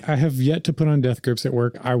yeah. I have yet to put on Death Grips at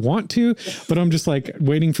work. I want to, but I'm just like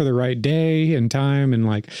waiting for the right day and time. And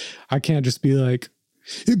like, I can't just be like,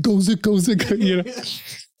 it goes, you know?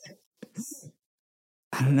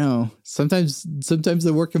 I don't know. Sometimes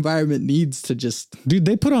the work environment needs to just. Dude,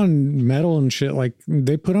 they put on metal and shit. Like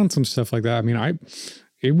they put on some stuff like that. I mean,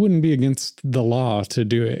 it wouldn't be against the law to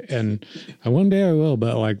do it. And one day I will,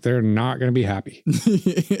 but like, they're not going to be happy.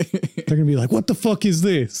 They're going to be like, what the fuck is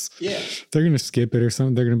this? Yeah. They're going to skip it or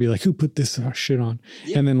something. They're going to be like, who put this shit on?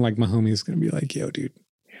 Yeah. And then like my homie is going to be like, yo, dude,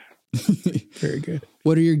 yeah, Very good.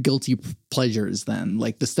 What are your guilty pleasures then?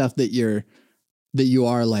 Like the stuff that you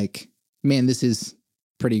are like, man, this is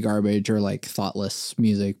pretty garbage, or like thoughtless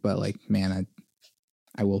music, but like, man,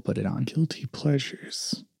 I will put it on. Guilty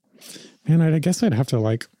pleasures. Man, I guess I'd have to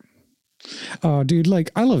like, oh, dude,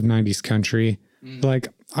 like I love 90s country. Like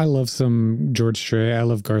I love some George Strait. I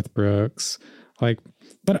love Garth Brooks. Like,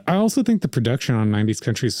 but I also think the production on 90s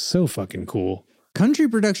country is so fucking cool. Country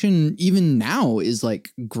production even now is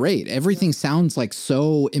like great. Everything sounds like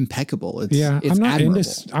so impeccable.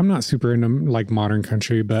 It's I'm not super into like modern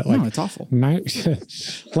country, but like, no, it's awful.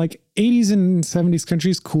 Like 80s and 70s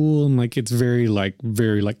country is cool. And like, it's very like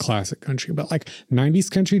classic country, but like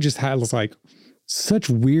 90s country just has like such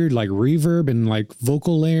weird like reverb and like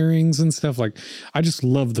vocal layerings and stuff. Like I just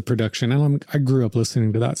love the production, and I grew up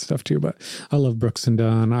listening to that stuff too, but I love Brooks and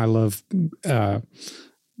Dunn. I love,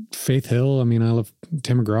 Faith Hill. I mean, I love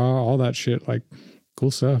Tim McGraw, all that shit, like cool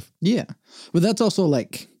stuff. Yeah. But that's also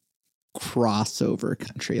like crossover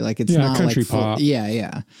country. Like it's not country like pop. Yeah.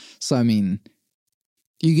 Yeah. So, I mean,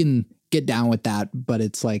 you can get down with that, but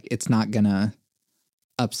it's like, it's not gonna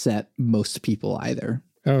upset most people either.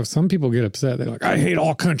 Oh, some people get upset. They're like, I hate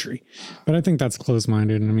all country. But I think that's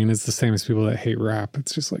closed-minded. I mean, it's the same as people that hate rap.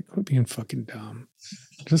 It's just like, quit being fucking dumb.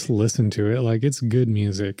 Just listen to it. Like, it's good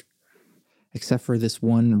music. Except for this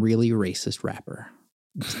one really racist rapper.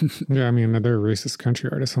 Yeah, I mean, they're a racist country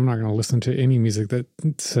artist. I'm not going to listen to any music that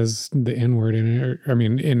says the N-word in it. I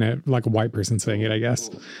mean, in it, like a white person saying it, I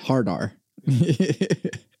guess. Hard R.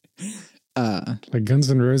 Like Guns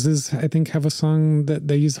N' Roses, I think, have a song that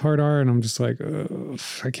they use hard R, and I'm just like,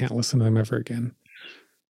 I can't listen to them ever again.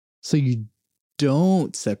 So you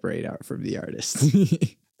don't separate out from the artist.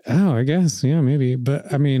 Oh, I guess. Yeah, maybe.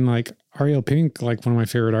 But I mean, like Ariel Pink, like one of my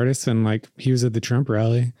favorite artists, and like he was at the Trump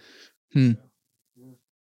rally.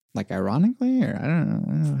 Like ironically, or I don't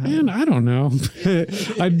know. Man, I don't know.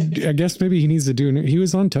 I guess maybe he needs to do. He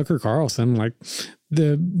was on Tucker Carlson. Like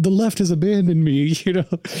the left has abandoned me. You know.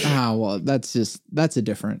 Ah, well, that's a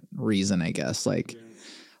different reason, I guess. Like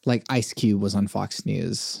Ice Cube was on Fox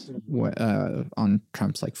News on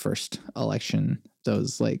Trump's like first election.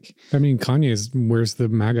 Those like, I mean, Kanye wears the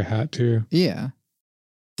MAGA hat too. Yeah.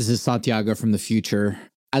 This is Santiago from the future.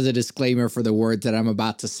 As a disclaimer for the words that I'm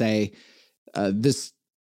about to say, this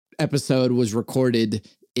episode was recorded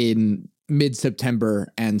in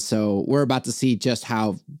mid-September, and so we're about to see just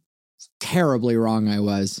how terribly wrong I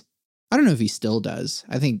was. I don't know if he still does.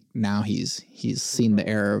 I think now he's seen the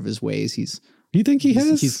error of his ways. You think he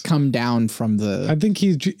has? He's come down from the... I think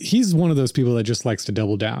he's one of those people that just likes to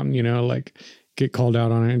double down, you know, like get called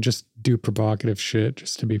out on it and just do provocative shit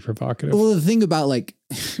just to be provocative. Well, the thing about like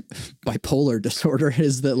bipolar disorder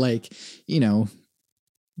is that like, you know,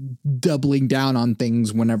 doubling down on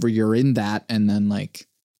things whenever you're in that, and then like,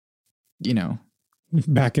 you know,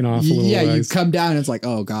 backing off a little. Yeah, you come down and it's like,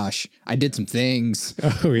 oh gosh, I did some things.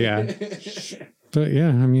 Oh yeah. But yeah,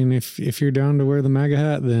 I mean, if you're down to wear the MAGA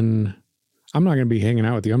hat, then I'm not going to be hanging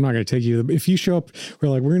out with you. I'm not going to take you. If you show up,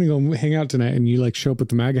 we're going to go hang out tonight, and you like show up with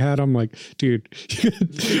the MAGA hat, I'm like, dude,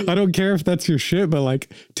 I don't care if that's your shit, but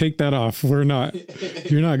like, take that off. You're not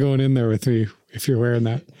going in there with me if you're wearing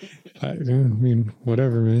that. I mean,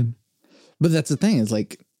 whatever, man. But that's the thing, is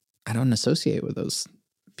like, I don't associate with those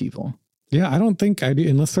people. Yeah, I don't think I do,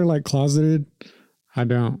 unless they're like closeted. I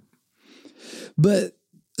don't. But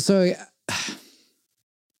so,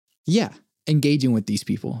 yeah, engaging with these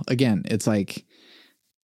people again, it's like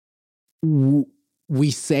we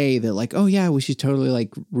say that like, oh yeah, we should totally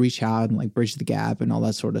like reach out and like bridge the gap and all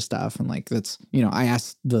that sort of stuff, and like that's, you know, I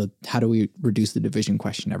ask the how do we reduce the division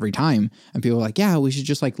question every time, and people are like, yeah, we should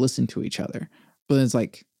just like listen to each other. But it's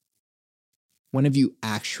like, when have you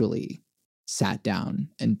actually sat down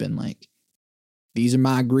and been like, these are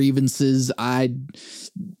my grievances, I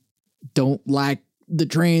don't like the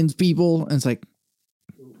trans people? And it's like,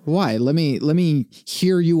 why? Let me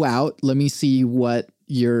hear you out. Let me see what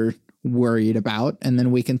you're worried about, and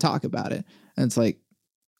then we can talk about it. And it's like,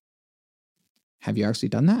 have you actually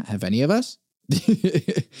done that? Have any of us?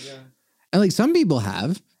 Yeah. And like some people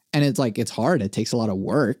have, and it's like, it's hard. It takes a lot of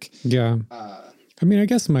work. Yeah. I mean, I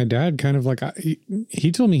guess my dad kind of like,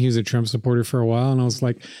 he told me he was a Trump supporter for a while, and I was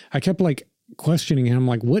like, I kept like questioning him,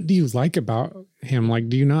 like, what do you like about him? Like,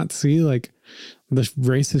 do you not see like the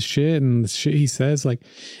racist shit and the shit he says? Like,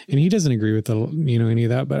 and he doesn't agree with any of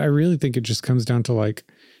that, but I really think it just comes down to like,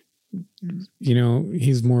 you know,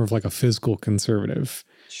 he's more of like a fiscal conservative.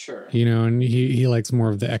 Sure. You know, and he likes more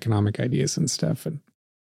of the economic ideas and stuff. And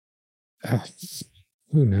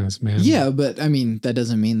who knows, man? Yeah, but I mean, that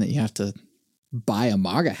doesn't mean that you have to buy a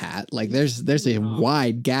MAGA hat. Like there's a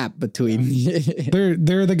wide gap between.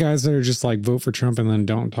 They're the guys that are just like vote for Trump and then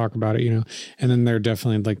don't talk about it, you know. And then they're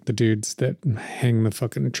definitely like the dudes that hang the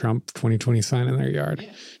fucking Trump 2020 sign in their yard,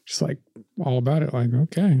 just like all about it. Like,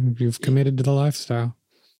 okay, you've committed to the lifestyle.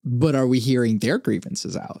 But are we hearing their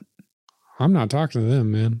grievances out? I'm not talking to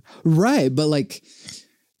them, man. Right, but like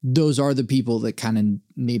those are the people that kind of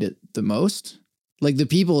need it the most. Like the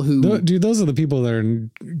people who... Dude, those are the people that are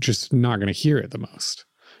just not going to hear it the most.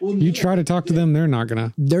 Well, you try to talk to them, they're not going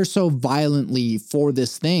to. They're so violently for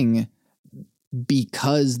this thing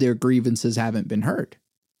because their grievances haven't been heard.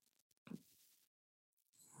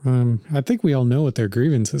 I think we all know what their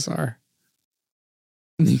grievances are.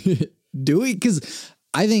 Do we? Because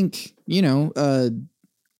I think, you know,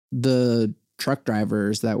 the truck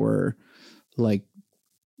drivers that were like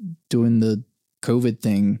doing the COVID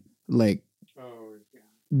thing, like,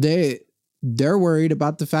 they're worried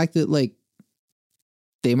about the fact that like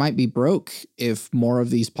they might be broke if more of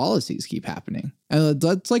these policies keep happening. And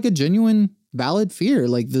that's like a genuine valid fear.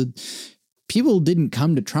 Like the people didn't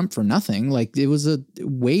come to Trump for nothing. Like it was a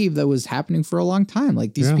wave that was happening for a long time.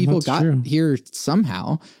 Like these people got here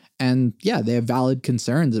somehow. And yeah, they have valid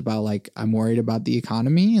concerns about like, I'm worried about the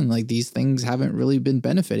economy and like these things haven't really been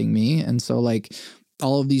benefiting me. And so like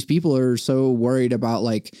all of these people are so worried about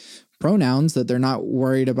like pronouns that they're not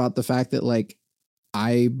worried about the fact that like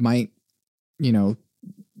I might, you know,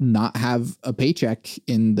 not have a paycheck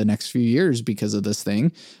in the next few years because of this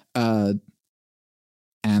thing. And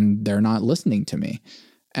they're not listening to me.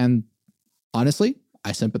 And honestly,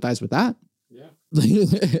 I sympathize with that. Yeah.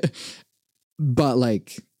 But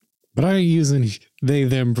I ain't using they,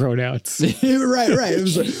 them pronouns. right.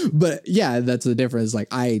 But yeah, that's the difference. Like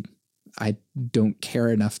I don't care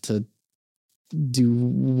enough to do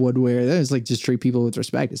one way or the other. It's like just treat people with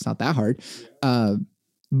respect. It's not that hard.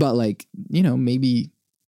 But like, you know, maybe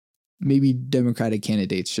Democratic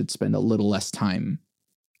candidates should spend a little less time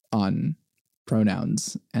on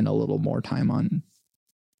pronouns and a little more time on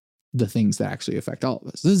the things that actually affect all of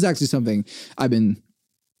us. This is actually something I've been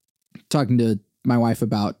talking to my wife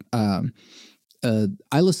about. I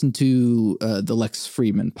listen to the Lex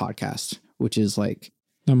Fridman podcast, which is like,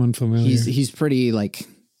 I'm unfamiliar. He's pretty like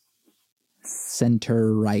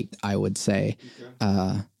center right, I would say.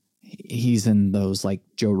 Okay. He's in those like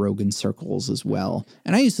Joe Rogan circles as well.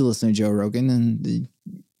 And I used to listen to Joe Rogan and it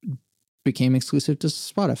became exclusive to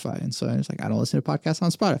Spotify. And so I was like, I don't listen to podcasts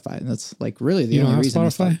on Spotify. And that's like really the only reason.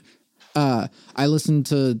 Spotify? I listen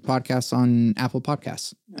to podcasts on Apple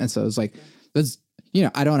Podcasts. And so it's like, that's, you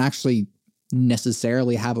know, I don't actually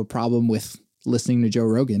necessarily have a problem with listening to Joe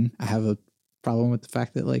Rogan. I have a problem with the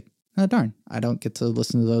fact that like, oh, darn, I don't get to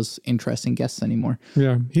listen to those interesting guests anymore.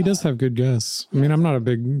 Yeah, he does have good guests. I mean, I'm not a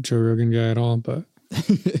big Joe Rogan guy at all, but.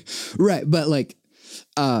 Right. But like,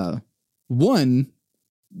 one,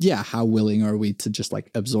 yeah, how willing are we to just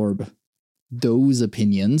like absorb those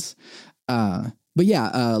opinions? But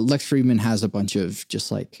yeah, Lex Fridman has a bunch of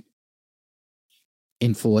just like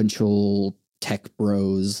influential tech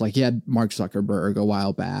bros. Like he had Mark Zuckerberg a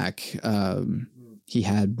while back. He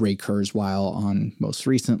had Ray Kurzweil on most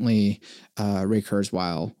recently. Ray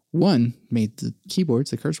Kurzweil, one, made the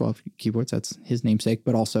keyboards, the Kurzweil keyboards. That's his namesake.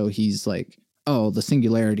 But also he's like, oh, the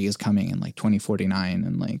singularity is coming in like 2049.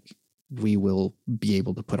 And like, we will be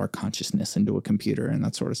able to put our consciousness into a computer and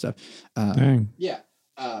that sort of stuff. Dang. Yeah.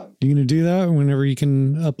 You going to do that whenever you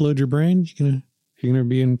can upload your brain? You're going to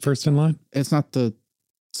be in first in line? It's not the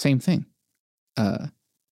same thing.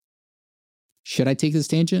 Should I take this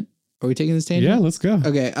tangent? Are we taking this tangent? Yeah, let's go.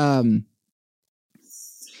 Okay.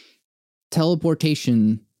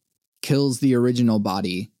 Teleportation kills the original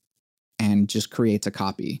body and just creates a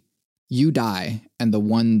copy. You die, and the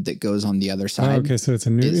one that goes on the other side. Okay, so it's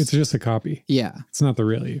it's just a copy. Yeah. It's not the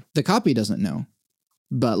real you. The copy doesn't know.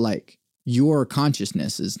 But like your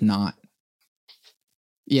consciousness is not.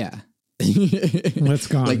 Yeah. It's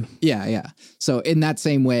gone. Like, yeah. So in that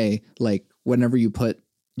same way, like whenever you put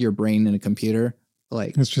your brain in a computer,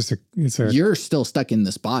 like you're still stuck in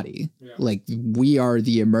this body. Yeah. Like we are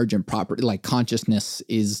the emergent property, like consciousness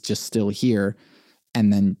is just still here.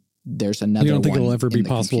 And then there's another one. You don't think it'll ever be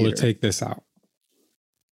possible to take this out?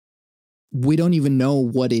 We don't even know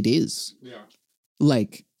what it is. Yeah.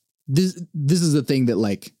 Like this is the thing that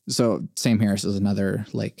like, so Sam Harris is another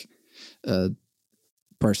like,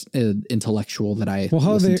 intellectual that I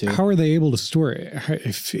how are they able to store it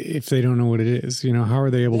if they don't know what it is? You know, how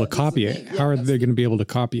are they able to copy it? How are they going to be able to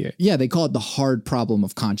copy it? Yeah, they call it the hard problem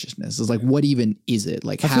of consciousness. It's like, what even is it?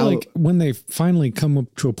 Like, I feel like when they finally come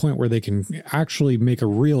up to a point where they can actually make a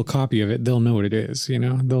real copy of it, they'll know what it is. You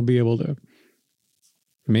know, they'll be able to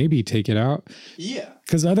maybe take it out. Yeah.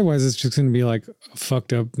 Because otherwise it's just going to be like a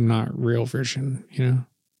fucked up, not real version, you know?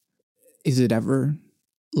 Is it ever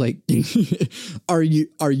like, are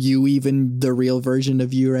you even the real version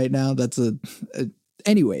of you right now? That's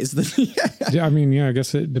anyways. Yeah, I mean, yeah, I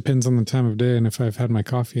guess it depends on the time of day and if I've had my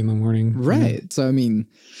coffee in the morning. Right. You know? So, I mean,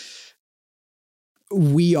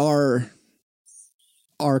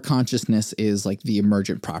 our consciousness is like the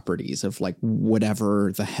emergent properties of like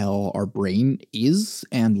whatever the hell our brain is,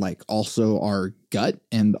 and like also our gut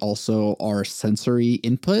and also our sensory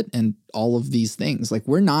input and all of these things. Like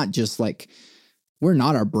we're not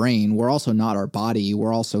our brain. We're also not our body.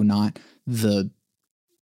 We're also not the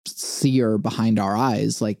seer behind our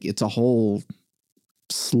eyes. Like it's a whole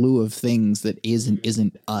slew of things that is and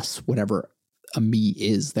isn't us, whatever a me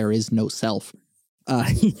is. There is no self.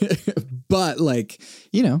 But like,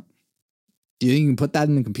 you know, do you think you can put that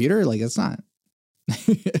in the computer? Like it's not.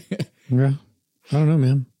 Yeah. I don't know,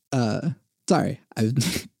 man. Sorry.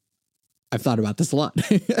 I've thought about this a lot.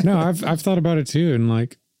 No, I've thought about it too. And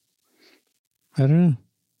like, I don't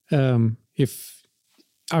know. If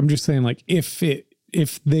I'm just saying like, if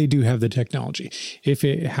they do have the technology, if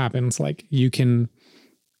it happens, like you can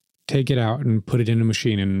take it out and put it in a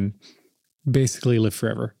machine and basically live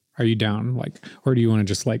forever. Are you down? Like, or do you want to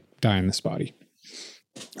just like die in this body?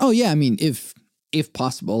 Oh yeah. I mean, if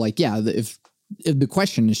possible, like, yeah, if the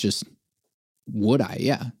question is just, would I?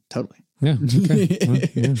 Yeah, totally. Yeah. Okay. Well,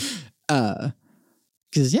 yeah.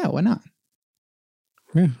 Cause yeah, why not?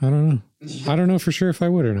 Yeah. I don't know. I don't know for sure if I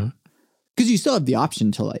would or not. Cause you still have the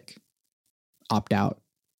option to like opt out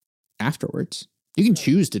afterwards. You can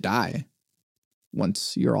choose to die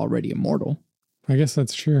once you're already immortal. I guess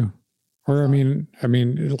that's true. Or I mean,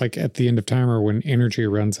 like at the end of time or when energy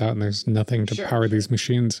runs out and there's nothing to power these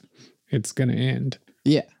machines, it's going to end.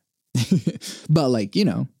 Yeah. But like, you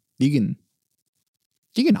know, you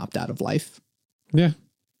can opt out of life. Yeah.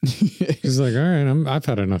 It's like, all right, I've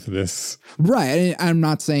had enough of this. Right. I'm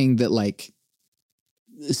not saying that like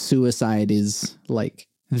suicide is like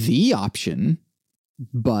the option,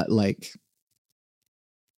 but like,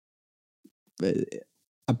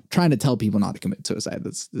 I'm trying to tell people not to commit suicide.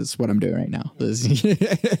 That's what I'm doing right now.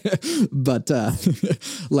 But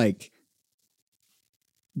like,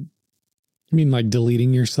 I mean, like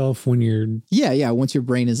deleting yourself when you're. Yeah. Once your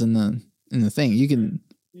brain is in the thing, you can.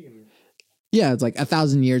 Yeah, it's like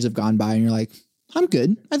 1,000 years have gone by, and you're like, I'm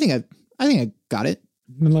good. I think I got it.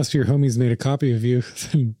 Unless your homies made a copy of you.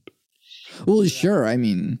 Well, sure. I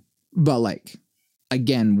mean, but like,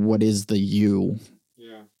 again, what is the you?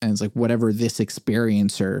 Yeah. And it's like whatever this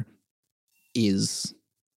experiencer is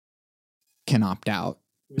can opt out.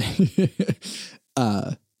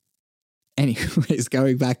 Anyways,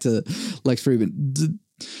 going back to Lex Fridman,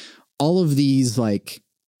 all of these like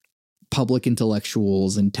public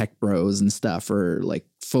intellectuals and tech bros and stuff are like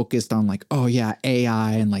focused on like, oh yeah,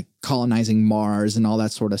 AI and like colonizing Mars and all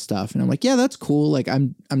that sort of stuff. And I'm like, yeah, that's cool. Like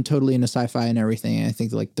I'm totally into sci-fi and everything. And I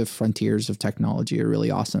think like the frontiers of technology are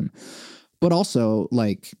really awesome. But also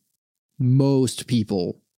like most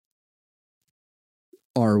people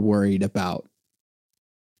are worried about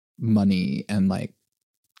money and like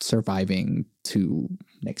surviving to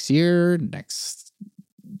next year, next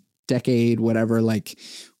decade, whatever. Like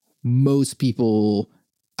most people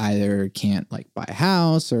either can't like buy a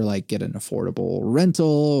house or like get an affordable rental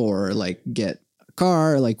or like get a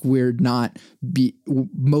car. Like most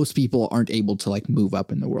people aren't able to like move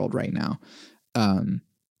up in the world right now. And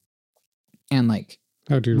like,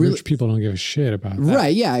 oh dude, really, rich people don't give a shit about that.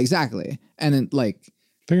 Right. Yeah, exactly. And then like,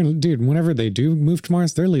 they're gonna, dude, whenever they do move to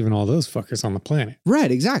Mars, they're leaving all those fuckers on the planet.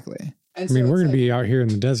 Right. Exactly. And I mean, we're going to be out here in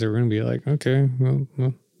the desert. We're going to be like, okay, well,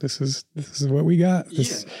 this is what we got.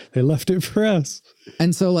 They left it for us.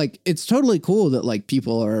 And so like, it's totally cool that like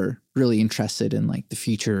people are really interested in like the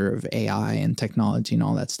future of AI and technology and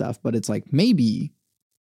all that stuff. But it's like, maybe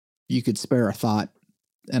you could spare a thought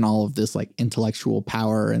and all of this like intellectual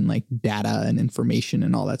power and like data and information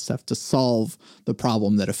and all that stuff to solve the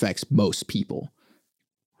problem that affects most people.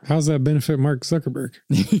 How's that benefit Mark Zuckerberg?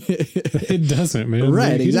 It doesn't, man.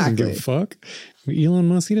 Right, he exactly. Doesn't give a fuck. Elon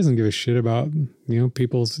Musk, he doesn't give a shit about,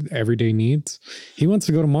 people's everyday needs. He wants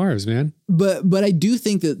to go to Mars, man. But I do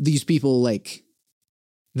think that these people, like,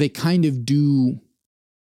 they kind of do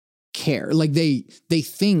care. Like they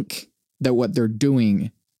think that what they're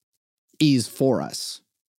doing is for us,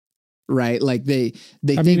 right? Like they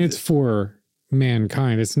I mean, it's for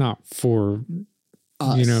mankind. It's not for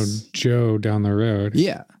us. Joe down the road.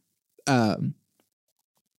 Yeah.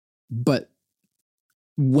 But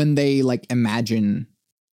when they like imagine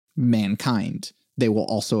mankind, they will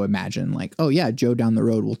also imagine like, oh yeah, Joe down the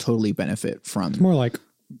road will totally benefit from. It's more like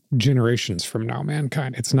generations from now,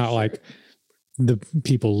 mankind. It's not like the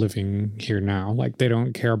people living here now. Like they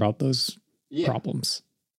don't care about those problems.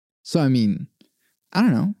 So, I mean, I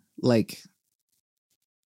don't know, like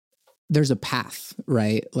there's a path,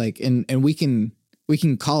 right? Like, and we can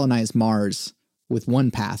colonize Mars with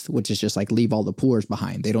one path, which is just like leave all the poors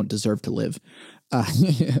behind. They don't deserve to live.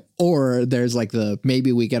 Or there's like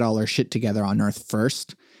maybe we get all our shit together on Earth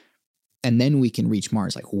first, and then we can reach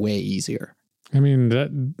Mars like way easier. I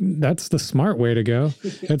mean, that's the smart way to go.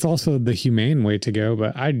 It's also the humane way to go,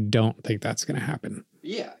 but I don't think that's going to happen.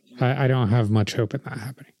 Yeah. I don't have much hope in that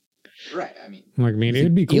happening. Right. I mean,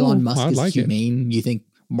 it'd be cool. Elon Musk is humane. You think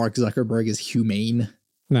Mark Zuckerberg is humane?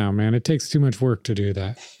 No, man, it takes too much work to do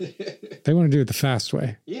that. They want to do it the fast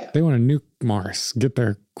way. Yeah. They want to nuke Mars, get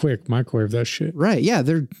there quick, microwave that shit. Right. Yeah.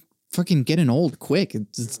 They're fucking getting old quick.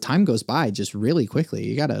 Time goes by just really quickly.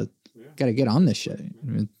 You gotta get on this shit. I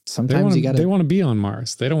mean, sometimes they want to be on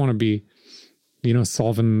Mars. They don't want to be,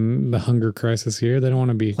 solving the hunger crisis here. They don't want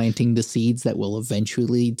to be planting the seeds that will eventually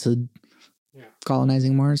lead to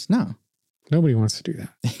colonizing Mars. No. Nobody wants to do that.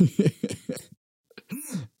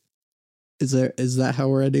 Is that how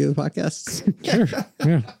we're ending the podcast? Sure.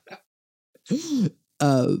 Yeah.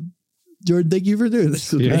 Jordan, thank you for doing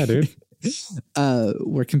this with me. Dude.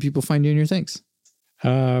 Where can people find you and your things?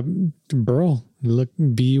 Burl, look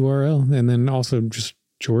BURL, and then also just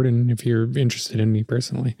Jordan if you're interested in me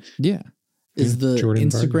personally. Yeah. Is the Jordan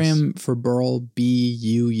Instagram Vargas. for Burl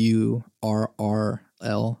BUURRL?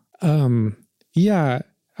 Yeah,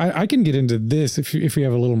 I can get into this if we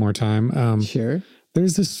have a little more time. Sure.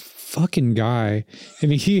 There's this fucking guy,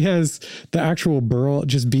 and he has the actual Burl,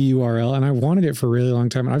 just BURL, and I wanted it for a really long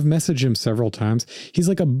time. And I've messaged him several times. He's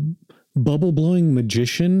like a bubble blowing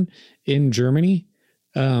magician in Germany.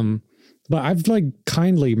 But I've like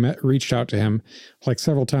kindly reached out to him like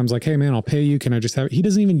several times, like, hey man, I'll pay you. Can I just have it? He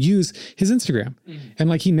doesn't even use his Instagram. And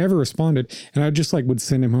like, he never responded. And I just like would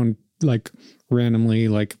send him on like randomly,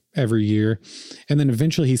 like every year. And then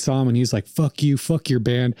eventually he saw him and he's like, fuck you, fuck your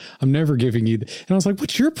band. I'm never giving you. And I was like,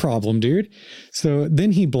 what's your problem, dude? So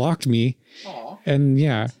then he blocked me. Aww. And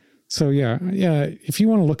yeah. So yeah. If you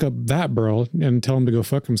want to look up that Burl and tell him to go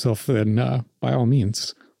fuck himself, then by all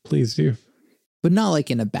means, please do. But not like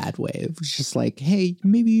in a bad way. It was just like, hey,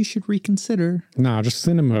 maybe you should reconsider. Nah, just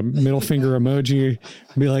send him a middle finger emoji.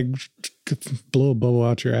 Be like, blow a bubble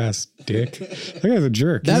out your ass, dick. That guy's a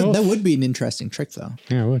jerk. That would be an interesting trick, though.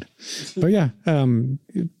 Yeah, it would. But yeah,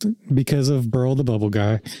 because of Burl the Bubble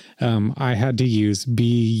Guy, I had to use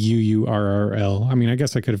BUURRL. I mean, I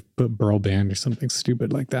guess I could have put Burl Band or something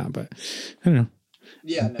stupid like that, but I don't know.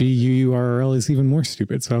 Yeah, no. BUURRL is even more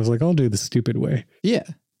stupid. So I was like, I'll do the stupid way. Yeah.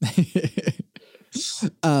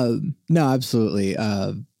 No, absolutely.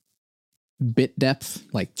 Bit depth,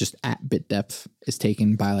 like just at bit depth, is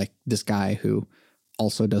taken by like this guy who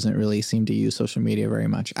also doesn't really seem to use social media very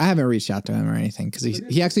much. I haven't reached out to him or anything because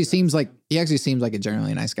he actually seems like a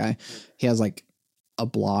generally nice guy. He has like a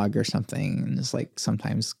blog or something and just like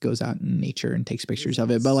sometimes goes out in nature and takes pictures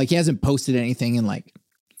of it, but like he hasn't posted anything in like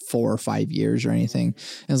 4 or 5 years or anything.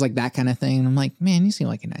 And it's like that kind of thing. And I'm like, man, you seem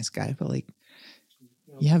like a nice guy, but like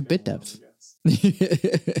you have bit depth.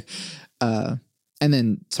 And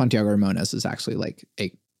then Santiago Ramones is actually like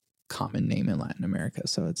a common name in Latin America,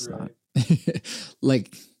 so it's not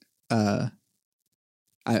like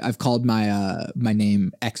I've called my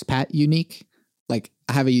name expat unique. Like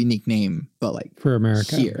I have a unique name, but like for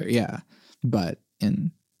America here, yeah. But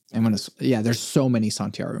there's so many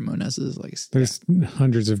Santiago Ramoneses. Like there's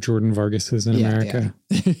hundreds of Jordan Vargases in America.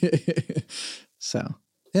 Yeah. So.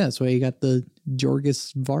 Yeah, that's why you got the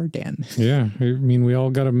Jorgis Vardan. Yeah, I mean, we all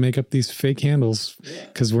got to make up these fake handles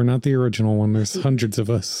because we're not the original one. There's hundreds of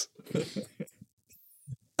us.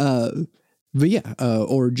 But yeah,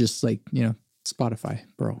 or just like, Spotify,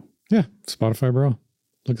 Burl. Yeah, Spotify, Burl.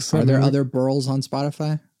 Look us up. Are there other Burls on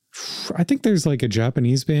Spotify? I think there's like a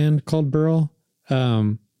Japanese band called Burl.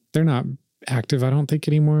 They're not active, I don't think,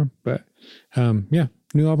 anymore. But yeah.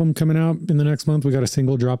 New album coming out in the next month. We got a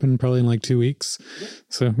single dropping probably in like 2 weeks.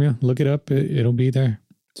 So yeah, look it up. It'll be there.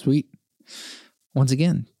 Sweet. Once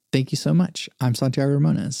again, thank you so much. I'm Santiago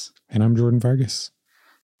Ramones. And I'm Jordan Vargas.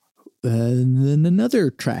 And then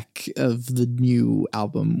another track of the new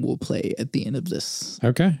album will play at the end of this.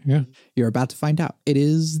 Okay, yeah. You're about to find out. It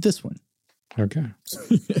is this one. Okay.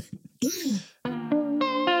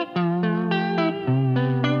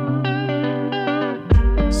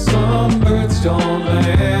 Some birds don't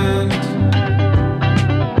land.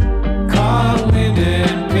 Caught wind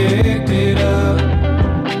and picked it up.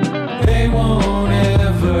 They won't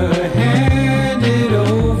ever hand it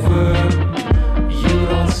over. You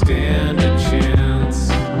don't stand a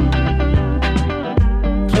chance.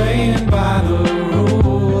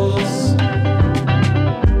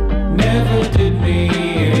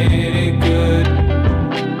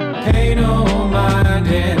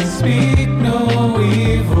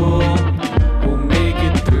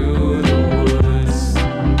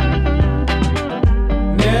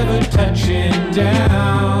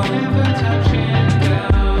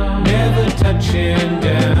 touching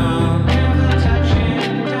down.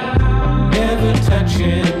 Never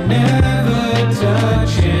touching, never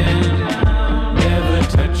touching, never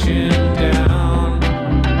touching down.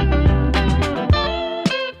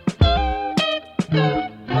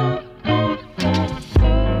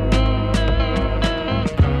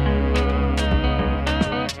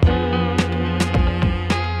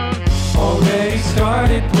 Already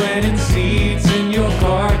started planting seeds in your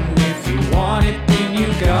garden. If you want it, then you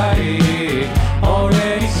got it.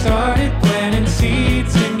 Already started planting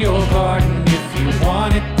seeds in your garden. If you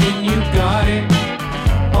want it, then you got it.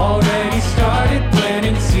 Already started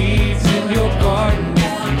planting seeds in your garden.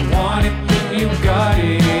 If you want it, then you got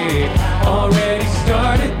it. Already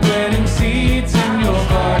started planting seeds in your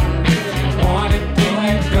garden. If you want it, then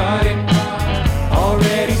you got it.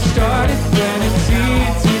 Already started planting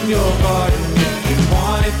seeds in your garden. If you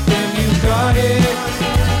want it, then you got it.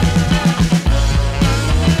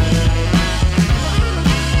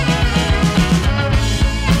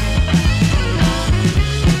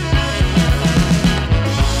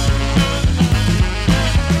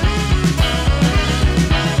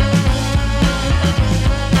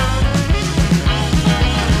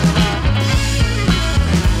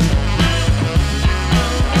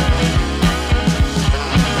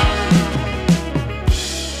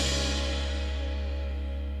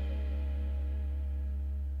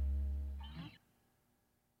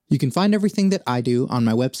 You can find everything that I do on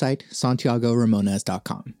my website,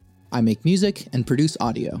 SantiagoRamones.com. I make music and produce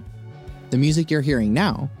audio. The music you're hearing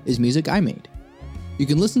now is music I made. You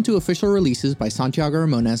can listen to official releases by Santiago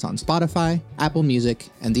Ramones on Spotify, Apple Music,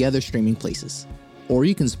 and the other streaming places. Or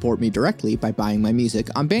you can support me directly by buying my music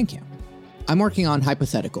on Bandcamp. I'm working on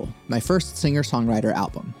Hypothetical, my first singer-songwriter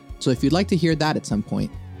album, so if you'd like to hear that at some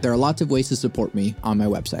point, there are lots of ways to support me on my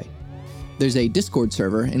website. There's a Discord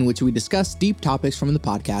server in which we discuss deep topics from the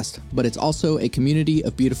podcast, but it's also a community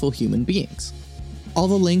of beautiful human beings. All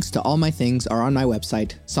the links to all my things are on my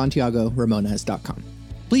website, SantiagoRamones.com.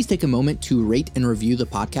 Please take a moment to rate and review the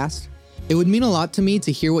podcast. It would mean a lot to me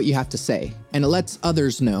to hear what you have to say, and it lets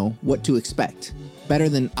others know what to expect, better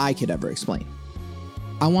than I could ever explain.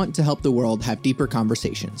 I want to help the world have deeper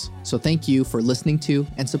conversations, so thank you for listening to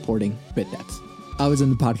and supporting Bit Depth. I was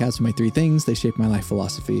in the podcast with my 3 things. They shape my life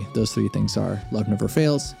philosophy. Those 3 things are: love never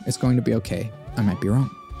fails, it's going to be okay, I might be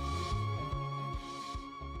wrong.